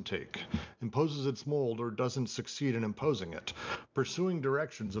or doesn't take, imposes its mold or doesn't succeed in imposing it, pursuing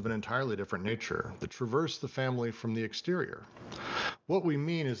directions of an entirely different nature that traverse the family from the exterior. What we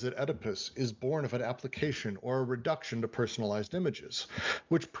mean is that Oedipus is born of an application or a reduction to personalized images,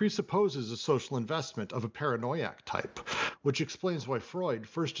 which presupposes a social investment of a paranoiac type, which explains why Freud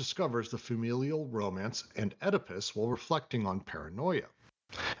first discovers the familial romance and Oedipus while reflecting on paranoia.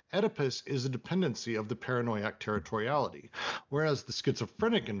 Oedipus is a dependency of the paranoiac territoriality, whereas the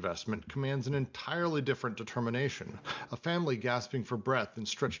schizophrenic investment commands an entirely different determination, a family gasping for breath and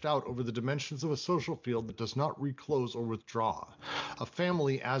stretched out over the dimensions of a social field that does not reclose or withdraw, a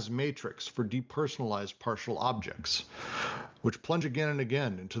family as matrix for depersonalized partial objects, which plunge again and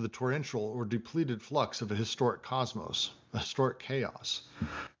again into the torrential or depleted flux of a historic cosmos, a historic chaos,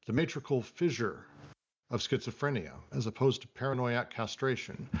 the matrical fissure of schizophrenia, as opposed to paranoiac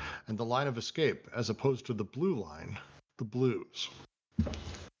castration, and the line of escape, as opposed to the blue line, the blues. I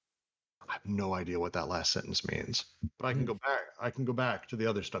have no idea what that last sentence means, but I can go back. I can go back to the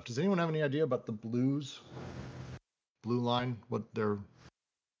other stuff. Does anyone have any idea about the blues? Blue line? What they're?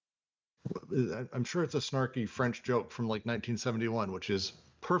 I'm sure it's a snarky French joke from like 1971, which is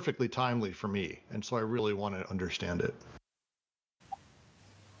perfectly timely for me, and so I really want to understand it.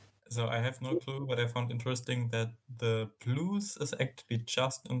 So I have no clue, but I found interesting that the blues is actually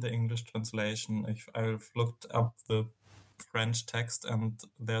just in the English translation. I've looked up the French text and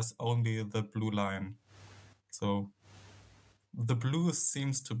there's only the blue line. So the blues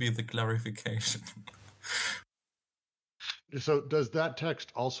seems to be the clarification. So does that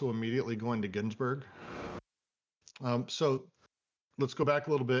text also immediately go into Ginsburg? So let's go back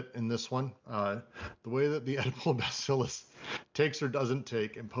a little bit in this one. The way that the Oedipal bacillus takes or doesn't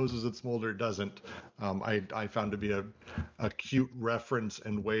take, imposes its mold or doesn't, I found to be a cute reference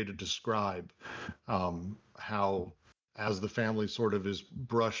and way to describe how, as the family sort of is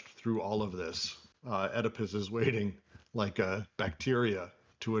brushed through all of this, Oedipus is waiting like a bacteria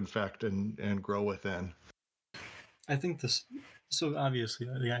to infect and grow within. I think this, so obviously,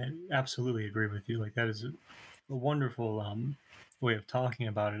 I absolutely agree with you. Like that is a wonderful way of talking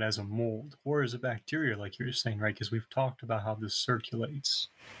about it as a mold or as a bacteria, like you were saying, right? Because we've talked about how this circulates,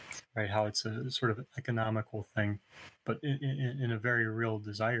 right? How it's a sort of economical thing, but in a very real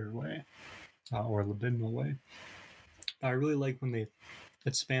desire way or libidinal way. I really like when they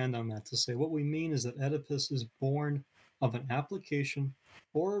expand on that to say what we mean is that Oedipus is born of an application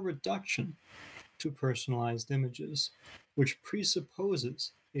or a reduction to personalized images, which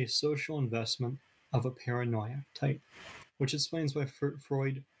presupposes a social investment of a paranoiac type, which explains why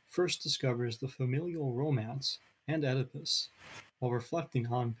Freud first discovers the familial romance and Oedipus while reflecting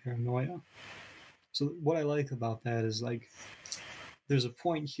on paranoia. So what I like about that is like there's a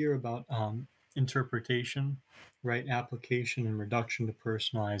point here about interpretation, right? Application and reduction to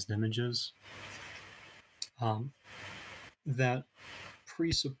personalized images that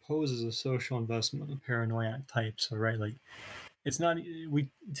presupposes a social investment of a paranoiac type. So, right, like it's not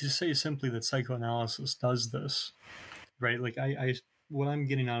to say simply that psychoanalysis does this, right? Like I what I'm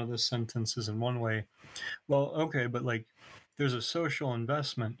getting out of this sentence is in one way, well, okay, but like there's a social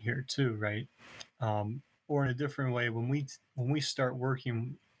investment here too, right? Or in a different way, when we start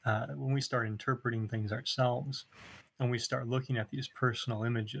working, when we start interpreting things ourselves, and we start looking at these personal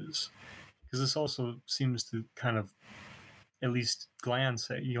images, because this also seems to kind of at least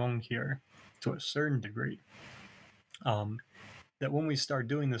glance at Jung here to a certain degree. That when we start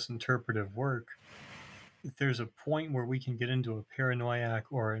doing this interpretive work, there's a point where we can get into a paranoiac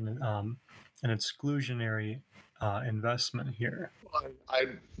or an exclusionary investment here.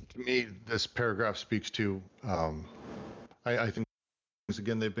 To me, this paragraph speaks to, I think,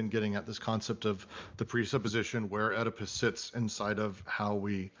 again, they've been getting at this concept of the presupposition where Oedipus sits inside of how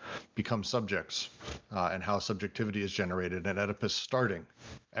we become subjects and how subjectivity is generated, and Oedipus starting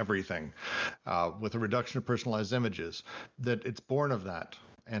everything with a reduction of personalized images, that it's born of that.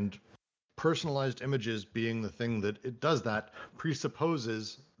 And personalized images being the thing that it does, that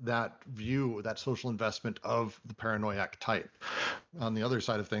presupposes that view, that social investment of the paranoiac type. On the other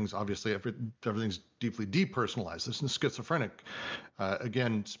side of things, obviously, everything's deeply depersonalized. This is schizophrenic.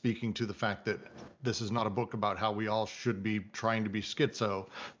 Again, speaking to the fact that this is not a book about how we all should be trying to be schizo,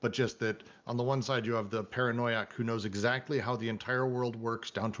 but just that on the one side, you have the paranoiac who knows exactly how the entire world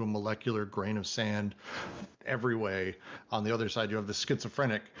works down to a molecular grain of sand every way. On the other side, you have the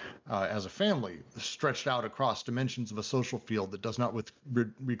schizophrenic as a family stretched out across dimensions of a social field that does not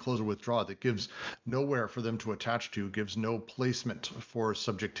reclose or withdraw, that gives nowhere for them to attach to, gives no placement for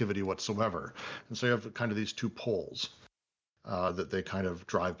subjectivity whatsoever. And so you have kind of these two poles that they kind of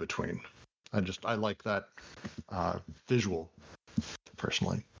drive between. I like that visual,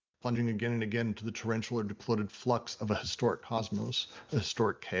 personally. Plunging again and again into the torrential or declotted flux of a historic cosmos, a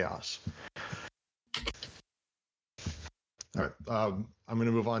historic chaos. All right, I'm going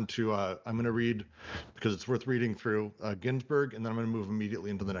to move on to, I'm going to read, because it's worth reading through, Ginsberg, and then I'm going to move immediately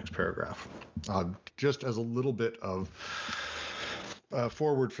into the next paragraph. Just as a little bit of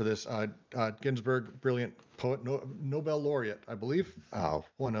forward for this, Ginsberg, brilliant poet, Nobel laureate, I believe,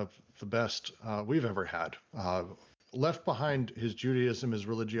 one of the best we've ever had. Left behind his Judaism, his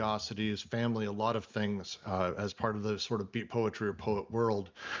religiosity, his family, a lot of things as part of the sort of beat poetry or poet world.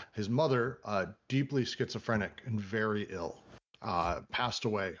 His mother, deeply schizophrenic and very ill, passed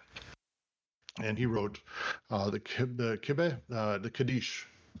away. And he wrote the Kaddish.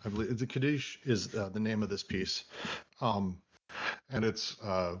 I believe the Kaddish is the name of this piece. And it's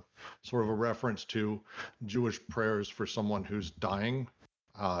sort of a reference to Jewish prayers for someone who's dying.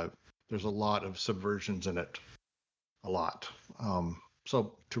 There's a lot of subversions in it. A lot.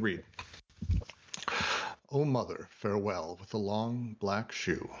 So to read. O mother, farewell with a long black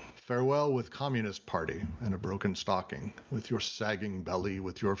shoe. Farewell with Communist Party and a broken stocking, with your sagging belly,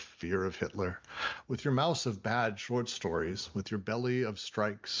 with your fear of Hitler, with your mouse of bad short stories, with your belly of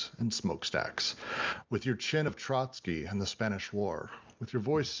strikes and smokestacks, with your chin of Trotsky and the Spanish War, with your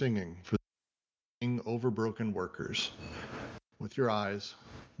voice singing for the overbroken workers, with your eyes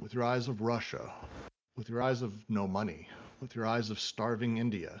of Russia, with your eyes of no money, with your eyes of starving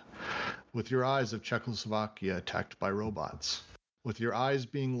India, with your eyes of Czechoslovakia attacked by robots, with your eyes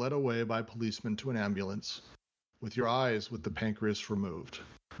being led away by policemen to an ambulance, with your eyes with the pancreas removed,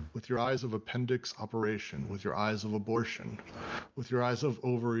 with your eyes of appendix operation, with your eyes of abortion, with your eyes of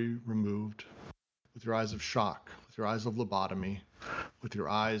ovary removed, with your eyes of shock, with your eyes of lobotomy, with your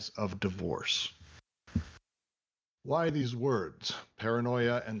eyes of divorce. Why these words,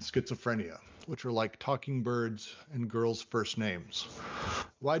 paranoia and schizophrenia, which are like talking birds and girls' first names?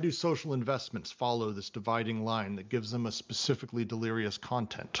 Why do social investments follow this dividing line that gives them a specifically delirious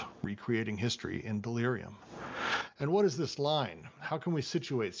content, recreating history in delirium? And what is this line? How can we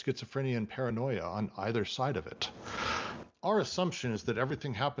situate schizophrenia and paranoia on either side of it? Our assumption is that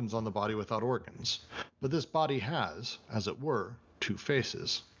everything happens on the body without organs, but this body has, as it were, two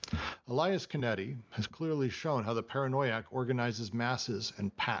faces. Elias Canetti has clearly shown how the paranoiac organizes masses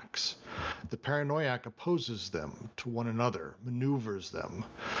and packs. The paranoiac opposes them to one another, maneuvers them.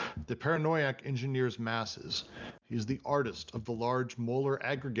 The paranoiac engineers masses. He is the artist of the large molar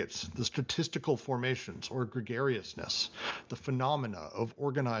aggregates, the statistical formations or gregariousness, the phenomena of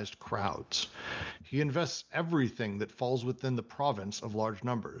organized crowds. He invests everything that falls within the province of large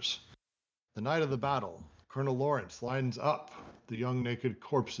numbers. The night of the battle, Colonel Lawrence lines up the young naked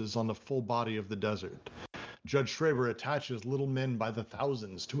corpses on the full body of the desert. Judge Schraber attaches little men by the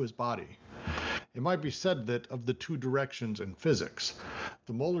thousands to his body. It might be said that of the two directions in physics,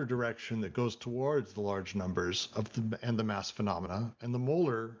 the molar direction that goes towards the large numbers and the mass phenomena, and the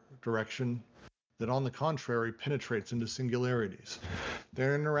molar direction that on the contrary penetrates into singularities,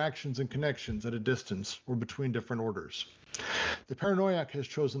 their interactions and connections at a distance or between different orders. The paranoiac has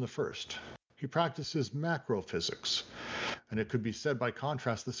chosen the first. He practices macrophysics, and it could be said by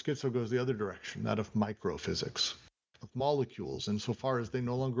contrast the schizo goes the other direction, that of microphysics, of molecules insofar as they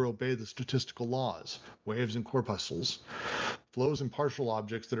no longer obey the statistical laws, waves and corpuscles, flows and partial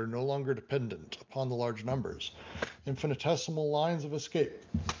objects that are no longer dependent upon the large numbers, infinitesimal lines of escape,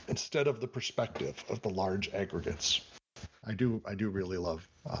 instead of the perspective of the large aggregates. I do really love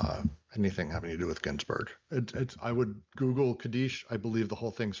anything having to do with Ginsberg. I would Google Kaddish. I believe the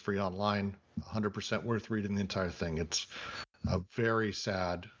whole thing's free online. 100% worth reading the entire thing. It's a very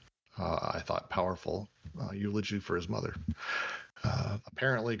sad, I thought powerful eulogy for his mother.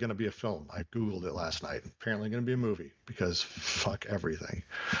 Apparently going to be a film. I Googled it last night. Apparently going to be a movie because fuck everything.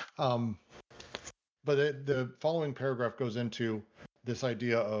 But the following paragraph goes into this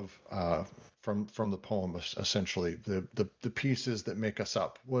idea of from the poem, essentially the pieces that make us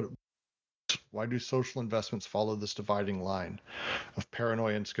up. Why do social investments follow this dividing line of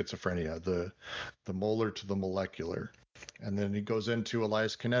paranoia and schizophrenia, the molar to the molecular? And then he goes into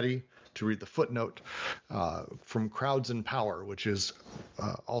Elias Canetti to read the footnote from Crowds and Power, which is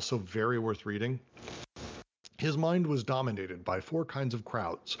also very worth reading. His mind was dominated by 4 kinds of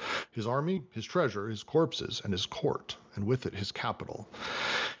crowds: his army, his treasure, his corpses, and his court, and with it his capital.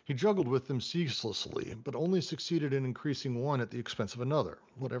 He juggled with them ceaselessly, but only succeeded in increasing one at the expense of another.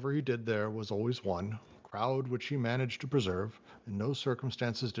 Whatever he did there was always one crowd which he managed to preserve. In no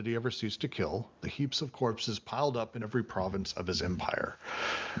circumstances did he ever cease to kill the heaps of corpses piled up in every province of his empire.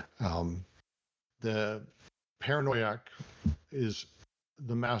 The paranoiac is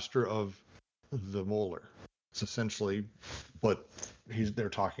the master of the molar. It's essentially what they're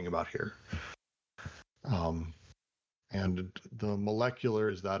talking about here. And the molecular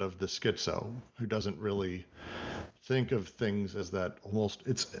is that of the schizo, who doesn't really think of things as that. Almost,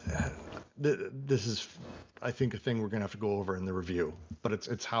 this is, I think, a thing we're going to have to go over in the review. But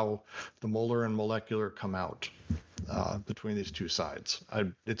it's how the molar and molecular come out between these two sides.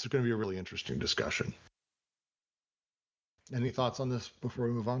 It's going to be a really interesting discussion. Any thoughts on this before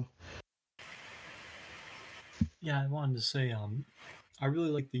we move on? Yeah, I wanted to say I really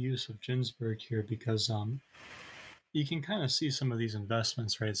like the use of Ginsberg here because you can kind of see some of these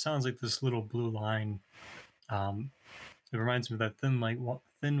investments, right? It sounds like this little blue line. It reminds me of that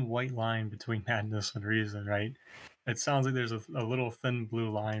thin white line between madness and reason, right? It sounds like there's a little thin blue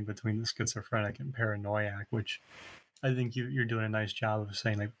line between the schizophrenic and paranoiac, which I think you're doing a nice job of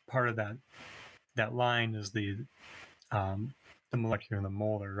saying. Like part of that line is the molecular and the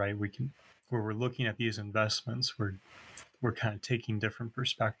molar, right? Where we're looking at these investments, we're kind of taking different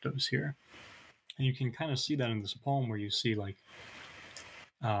perspectives here. And you can kind of see that in this poem where you see like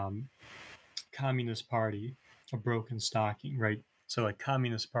Communist Party, a broken stocking, right? So like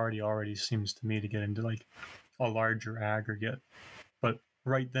Communist Party already seems to me to get into like a larger aggregate. But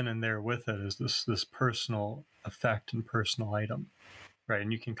right then and there with it is this personal effect and personal item, right?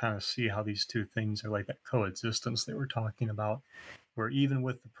 And you can kind of see how these two things are like that coexistence they were talking about, where even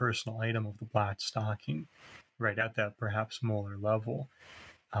with the personal item of the black stocking, right, at that perhaps molar level,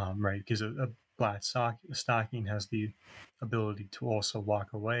 right, because a black stocking has the ability to also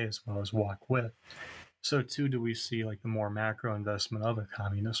walk away as well as walk with. So too do we see like the more macro investment of a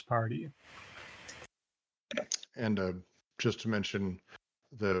Communist Party. And just to mention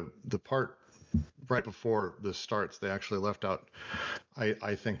the part right before this starts, they actually left out,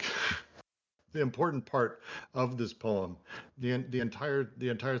 I think, the important part of this poem. The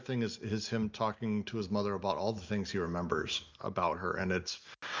entire thing is him talking to his mother about all the things he remembers about her, and it's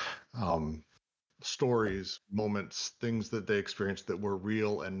stories, moments, things that they experienced that were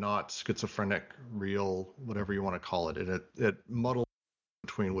real and not schizophrenic, real, whatever you want to call it. And it muddles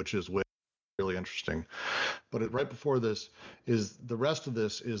between, which is really interesting. But right before this is the rest of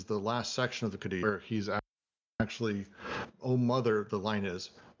this is the last section of the Kaddish, where he's actually, "Oh mother," the line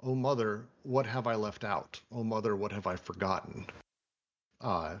is, "Oh mother, what have I left out? Oh mother, what have I forgotten?"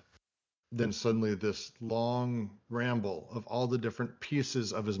 Then suddenly this long ramble of all the different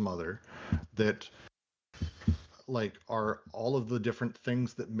pieces of his mother that like are all of the different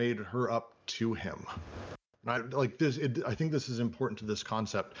things that made her up to him. And I like this. I think this is important to this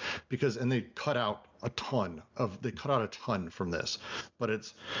concept because, and they cut out a ton from this, but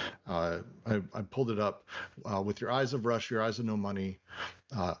it's, I pulled it up, with your eyes of rush, your eyes of no money,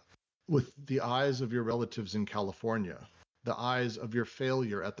 with the eyes of your relatives in California, the eyes of your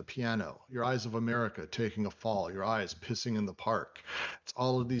failure at the piano, your eyes of America taking a fall, your eyes pissing in the park. It's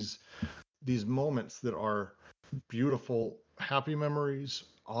all of these moments that are beautiful happy memories,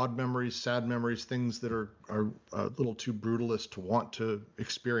 odd memories, sad memories, things that are a little too brutalist to want to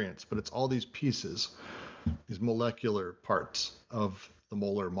experience. But it's all these pieces, these molecular parts of the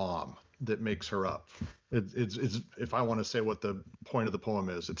molar mom that makes her up. It's if I want to say what the point of the poem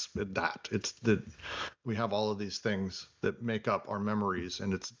is, it's that we have all of these things that make up our memories,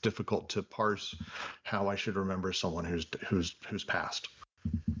 and it's difficult to parse how I should remember someone who's passed.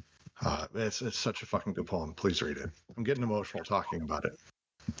 It's such a fucking good poem. Please read it. I'm getting emotional talking about it.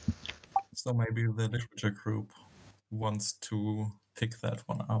 So maybe the literature group wants to pick that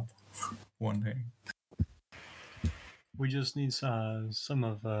one up one day. We just need some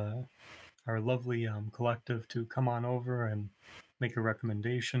of our lovely collective to come on over and make a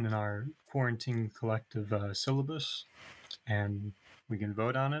recommendation in our quarantine collective syllabus, and we can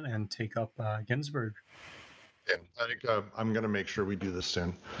vote on it and take up Ginsberg. Yeah, I think I'm going to make sure we do this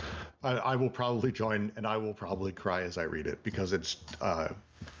soon. I will probably join, and I will probably cry as I read it, because it's a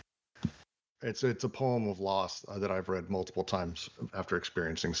poem of loss that I've read multiple times after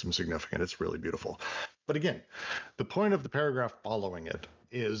experiencing some significant. It's really beautiful. But again, the point of the paragraph following it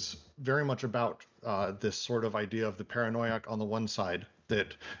is very much about this sort of idea of the paranoiac on the one side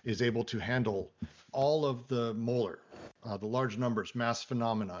that is able to handle all of the molar, the large numbers, mass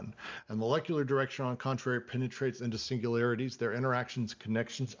phenomenon, and molecular direction, on contrary, penetrates into singularities, their interactions,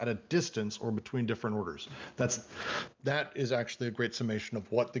 connections at a distance or between different orders. That is actually a great summation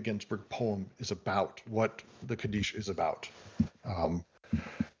of what the Ginsberg poem is about, what the Kaddish is about.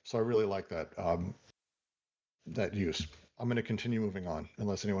 So I really like that that use. I'm going to continue moving on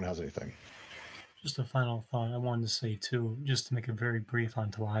unless anyone has anything. Just a final thought I wanted to say too, just to make a very brief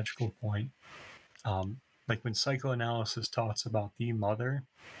ontological point. Like when psychoanalysis talks about the mother,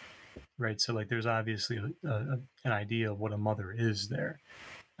 right? So like there's obviously an idea of what a mother is there.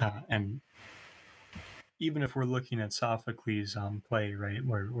 And even if we're looking at Sophocles' play, right,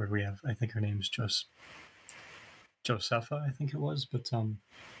 where we have, I think her name's Josepha, I think it was, but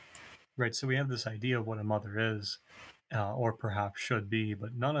right, so we have this idea of what a mother is, or perhaps should be,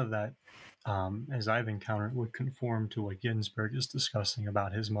 but none of that, as I've encountered, would conform to what Ginsberg is discussing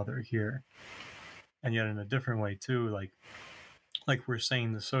about his mother here. And yet in a different way too, like we're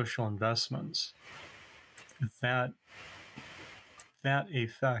saying, the social investments, that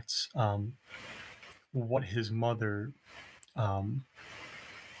affects what his mother, I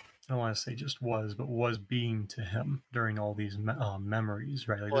don't want to say just was, but was being to him during all these memories,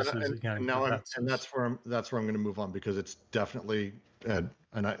 right? Like Well, that's where I'm going to move on, because it's definitely, and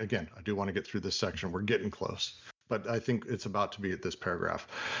I do want to get through this section. We're getting close, but I think it's about to be at this paragraph.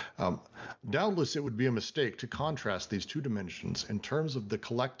 Doubtless, it would be a mistake to contrast these two dimensions in terms of the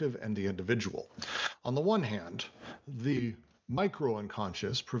collective and the individual. On the one hand, the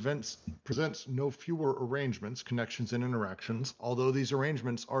micro-unconscious presents no fewer arrangements, connections, and interactions, although these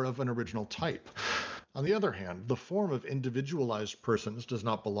arrangements are of an original type. On the other hand, the form of individualized persons does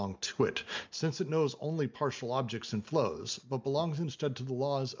not belong to it, since it knows only partial objects and flows, but belongs instead to the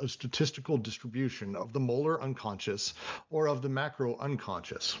laws of statistical distribution of the molar unconscious or of the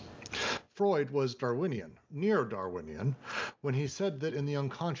macro-unconscious. Freud was Darwinian, neo-Darwinian, when he said that in the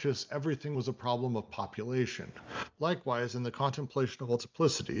unconscious everything was a problem of population. Likewise, in the contemplation of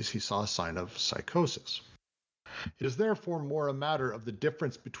multiplicities, he saw a sign of psychosis. It is therefore more a matter of the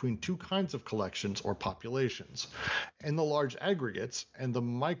difference between two kinds of collections or populations, in the large aggregates and the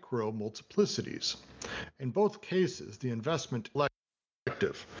micro-multiplicities. In both cases, the investment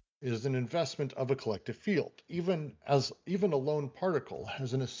collective is an investment of a collective field, even a lone particle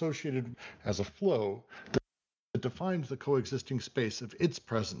has an associated as a flow that defines the coexisting space of its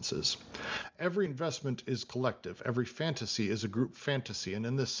presences. Every investment is collective, every fantasy is a group fantasy, and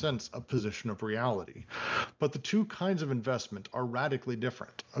in this sense a position of reality. But the two kinds of investment are radically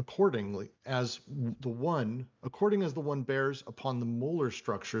different, according as the one bears upon the molar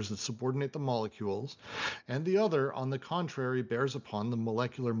structures that subordinate the molecules, and the other, on the contrary, bears upon the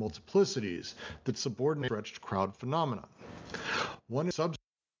molecular multiplicities that subordinate stretched crowd phenomenon. One is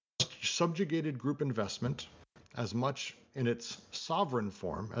subjugated group investment, as much in its sovereign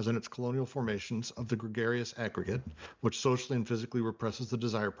form as in its colonial formations of the gregarious aggregate, which socially and physically represses the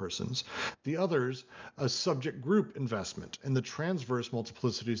desire persons. The others, a subject group investment in the transverse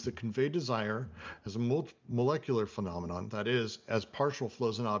multiplicities that convey desire as a molecular phenomenon, that is, as partial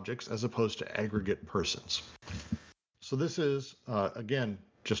flows in objects as opposed to aggregate persons. So this is, again,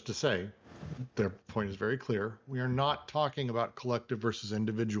 just to say, their point is very clear. We are not talking about collective versus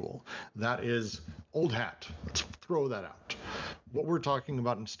individual. That is old hat. Let's throw that out. What we're talking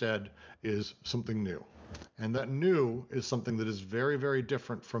about instead is something new. And that new is something that is very, very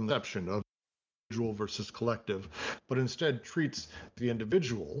different from the perception of individual versus collective, but instead treats the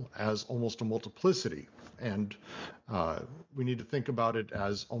individual as almost a multiplicity. And we need to think about it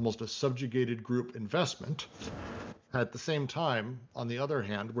as almost a subjugated group investment. At the same time, on the other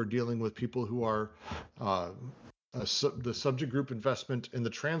hand, we're dealing with people who are the subject group investment in the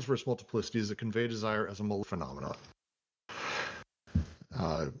transverse multiplicity is a convey desire as a phenomenon.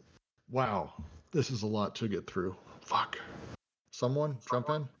 Wow, this is a lot to get through. Fuck. Someone jump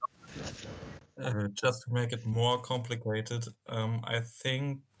in? Just to make it more complicated, I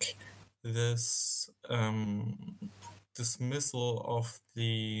think this dismissal of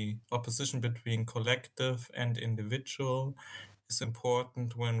the opposition between collective and individual is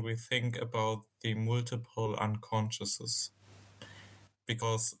important when we think about the multiple unconsciouses,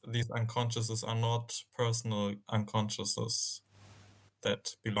 because these unconsciouses are not personal unconsciouses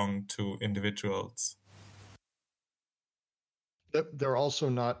that belong to individuals. They're also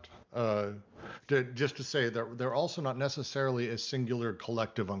not, just to say, they're also not necessarily a singular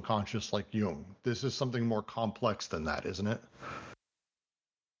collective unconscious like Jung. This is something more complex than that, isn't it?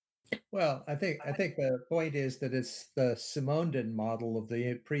 Well, I think the point is that it's the Simondon model of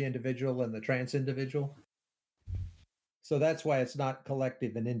the pre-individual and the trans-individual. So that's why it's not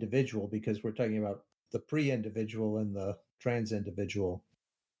collective and individual, because we're talking about the pre-individual and the trans-individual.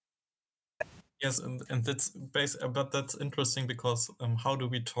 Yes, and that's but that's interesting because how do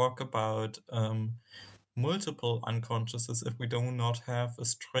we talk about multiple unconsciouses if we do not have a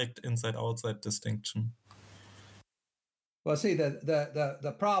strict inside-outside distinction? Well, see,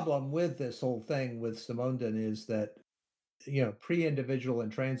 the problem with this whole thing with Simondon is that, you know, pre-individual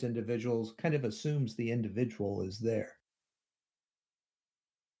and trans-individuals kind of assumes the individual is there.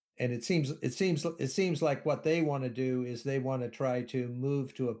 And it seems like what they want to do is they want to try to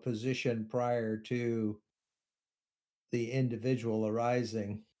move to a position prior to the individual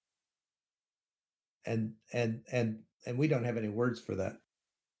arising. And we don't have any words for that.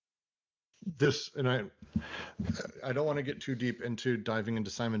 I don't want to get too deep into diving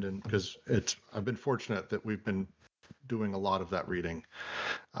into Simondon because I've been fortunate that we've been doing a lot of that reading.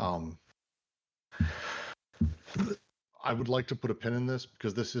 I would like to put a pin in this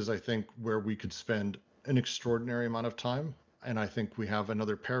because this is, I think, where we could spend an extraordinary amount of time. And I think we have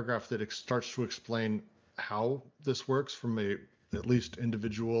another paragraph that starts to explain how this works from a at least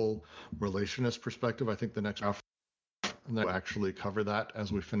individual relationist perspective. I think the next half and then we'll actually cover that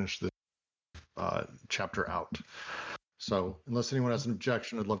as we finish this chapter out. So unless anyone has an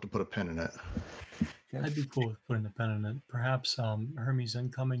objection, I'd love to put a pin in it. I'd be cool with putting a pin in it. Perhaps Hermes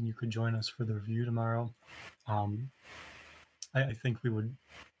Incoming, you could join us for the review tomorrow. I think we would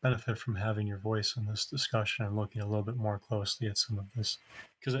benefit from having your voice in this discussion and looking a little bit more closely at some of this,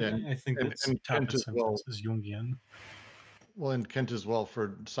 because I think it's Kent as well is Jungian. Well, and Kent as well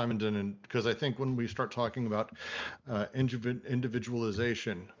for Simondon, and because I think when we start talking about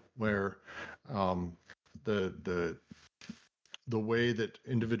individualization, where the way that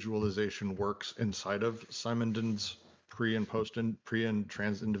individualization works inside of Simondon's pre and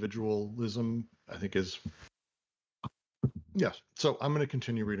trans individualism, I think is. Yes. So I'm going to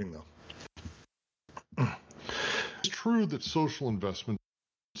continue reading, though. It's true that social investments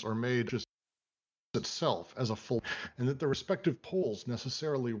are made just itself as a full, and that the respective poles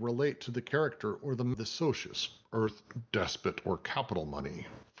necessarily relate to the character or the socius, earth, despot, or capital money.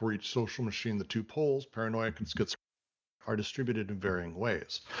 For each social machine, the two poles, paranoiac and schizophrenic, are distributed in varying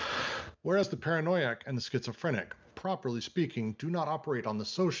ways. Whereas the paranoiac and the schizophrenic, properly speaking, do not operate on the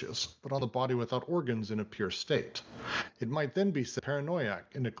socius, but on the body without organs in a pure state. It might then be said paranoiac,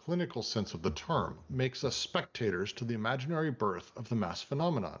 in a clinical sense of the term, makes us spectators to the imaginary birth of the mass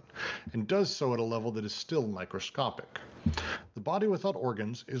phenomenon, and does so at a level that is still microscopic. The body without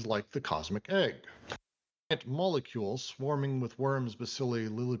organs is like the cosmic egg. Molecules swarming with worms, bacilli,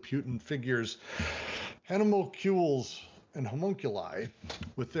 Lilliputian figures, animalcules, and homunculi,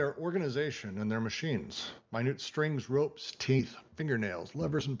 with their organization and their machines, minute strings, ropes, teeth, fingernails,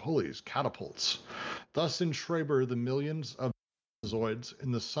 levers and pulleys, catapults. Thus in Schreber, the millions of zoids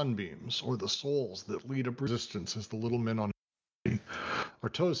in the sunbeams, or the souls that lead a resistance as the little men on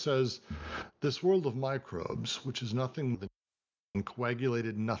Artaud says, this world of microbes, which is nothing than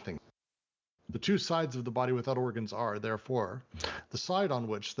coagulated nothing. The two sides of the body without organs are, therefore, the side on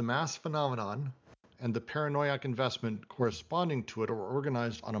which the mass phenomenon and the paranoiac investment corresponding to it are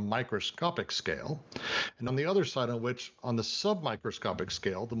organized on a microscopic scale, and on the other side on which, on the submicroscopic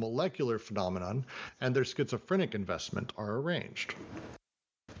scale, the molecular phenomenon and their schizophrenic investment are arranged.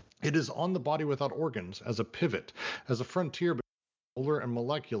 It is on the body without organs, as a pivot, as a frontier between molar and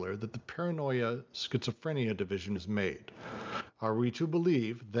molecular, that the paranoia schizophrenia division is made. Are we to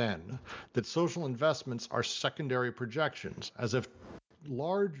believe, then, that social investments are secondary projections, as if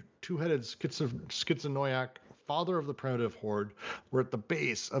large two-headed schizonoiac father of the primitive horde were at the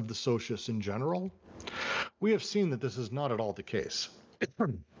base of the socius in general? We have seen that this is not at all the case.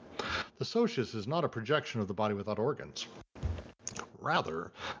 The socius is not a projection of the body without organs.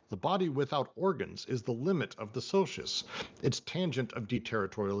 Rather, the body without organs is the limit of the socius, its tangent of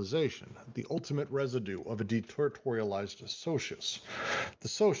deterritorialization, the ultimate residue of a deterritorialized socius. The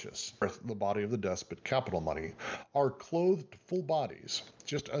socius, the body of the despot, capital money, are clothed full bodies,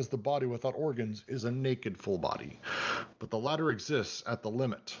 just as the body without organs is a naked full body. But the latter exists at the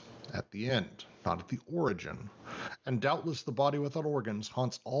limit, at the end, not at the origin. And doubtless the body without organs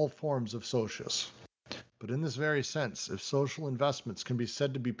haunts all forms of socius. But in this very sense, if social investments can be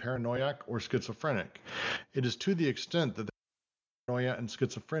said to be paranoiac or schizophrenic, it is to the extent that paranoia and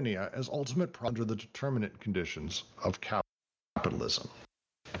schizophrenia as ultimate under the determinate conditions of capitalism.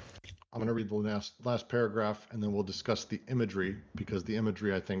 I'm going to read the last paragraph, and then we'll discuss the imagery, because the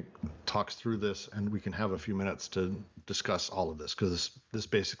imagery, I think, talks through this, and we can have a few minutes to discuss all of this, because this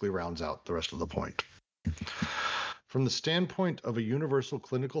basically rounds out the rest of the point. From the standpoint of a universal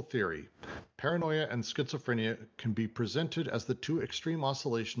clinical theory, paranoia and schizophrenia can be presented as the two extreme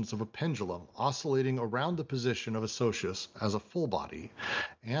oscillations of a pendulum oscillating around the position of a socius as a full body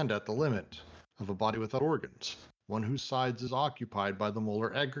and at the limit of a body without organs, one whose sides is occupied by the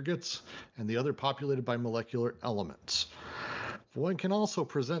molar aggregates and the other populated by molecular elements. One can also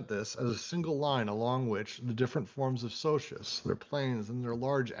present this as a single line along which the different forms of socius, their planes, and their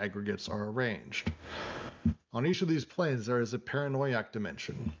large aggregates are arranged. On each of these planes, there is a paranoiac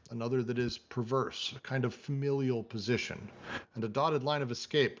dimension, another that is perverse, a kind of familial position, and a dotted line of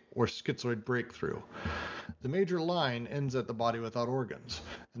escape or schizoid breakthrough. The major line ends at the body without organs,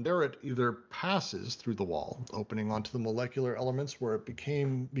 and there it either passes through the wall, opening onto the molecular elements where it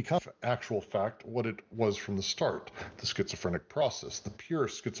becomes actual fact what it was from the start, the schizophrenic process, the pure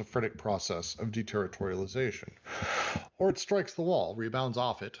schizophrenic process of deterritorialization. Or it strikes the wall, rebounds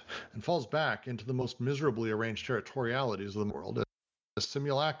off it, and falls back into the most miserably arranged territorialities of the world, as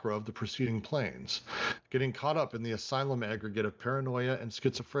simulacra of the preceding planes, getting caught up in the asylum aggregate of paranoia and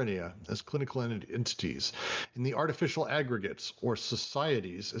schizophrenia as clinical entities, in the artificial aggregates or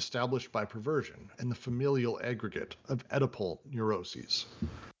societies established by perversion, and the familial aggregate of Oedipal neuroses.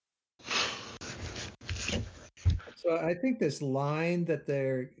 So I think this line that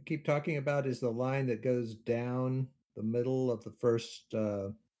they keep talking about is the line that goes down the middle of the first,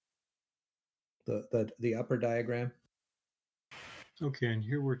 the upper diagram. Okay, and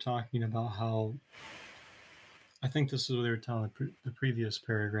here we're talking about how, I think this is what they were telling the previous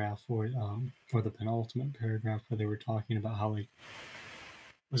paragraph, or the penultimate paragraph, where they were talking about how, like,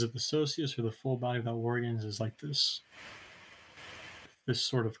 was it the socius or the full body without organs is like this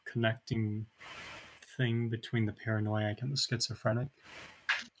sort of connecting thing between the paranoiac and the schizophrenic,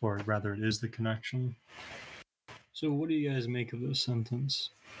 or rather it is the connection. So what do you guys make of this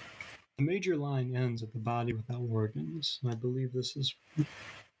sentence? The major line ends at the body without organs, and I believe this is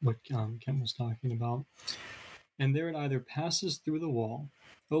what Kent was talking about. And there it either passes through the wall,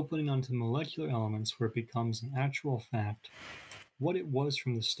 opening onto molecular elements where it becomes an actual fact what it was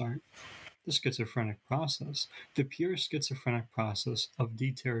from the start, the schizophrenic process, the pure schizophrenic process of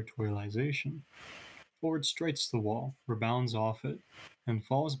deterritorialization. Or it strikes the wall, rebounds off it, and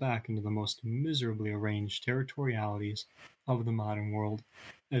falls back into the most miserably arranged territorialities of the modern world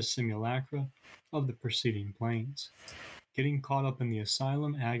as simulacra of the preceding planes, getting caught up in the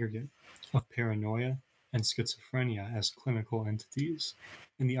asylum aggregate of paranoia and schizophrenia as clinical entities,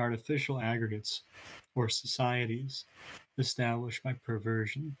 in the artificial aggregates or societies established by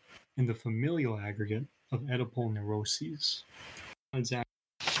perversion, in the familial aggregate of Oedipal neuroses.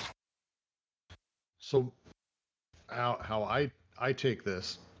 So how I take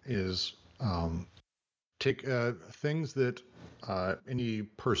this is take things that any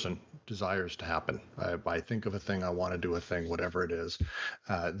person desires to happen. I think of a thing, I want to do a thing, whatever it is.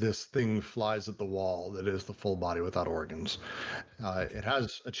 This thing flies at the wall that is the full body without organs. It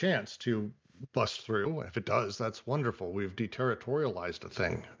has a chance to bust through. If it does, that's wonderful. We've deterritorialized a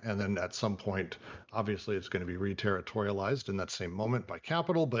thing. And then at some point, obviously, it's going to be reterritorialized in that same moment by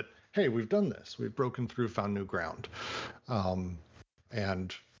capital. But hey, we've done this. We've broken through, found new ground.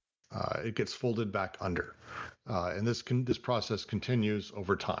 And it gets folded back under. And this process continues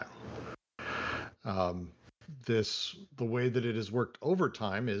over time. The way that it has worked over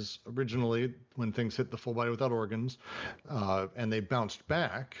time is originally when things hit the full body without organs and they bounced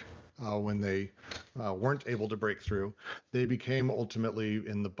back when they weren't able to break through, they became ultimately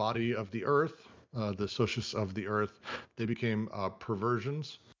in the body of the earth the socius of the earth, they became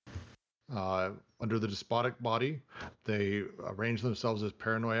perversions. Under the despotic body, they arrange themselves as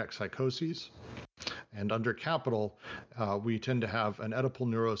paranoiac psychoses. And under capital, we tend to have an Oedipal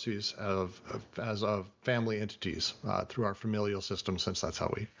neuroses as of family entities through our familial system, since that's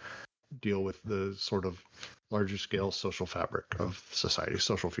how we deal with the sort of larger scale social fabric of society,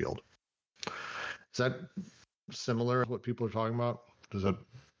 social field. Is that similar to what people are talking about? Is that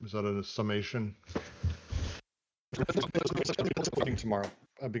a summation? Tomorrow,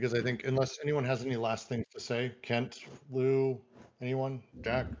 because I think unless anyone has any last things to say, Kent, Lou, anyone,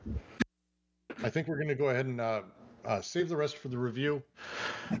 Jack, I think we're going to go ahead and save the rest for the review.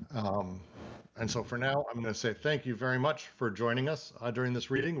 And so for now, I'm going to say thank you very much for joining us during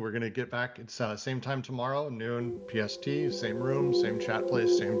this reading. We're going to get back. It's same time tomorrow, noon PST, same room, same chat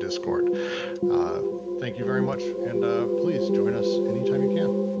place, same Discord. Thank you very much, and please join us anytime you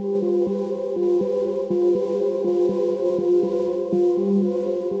can.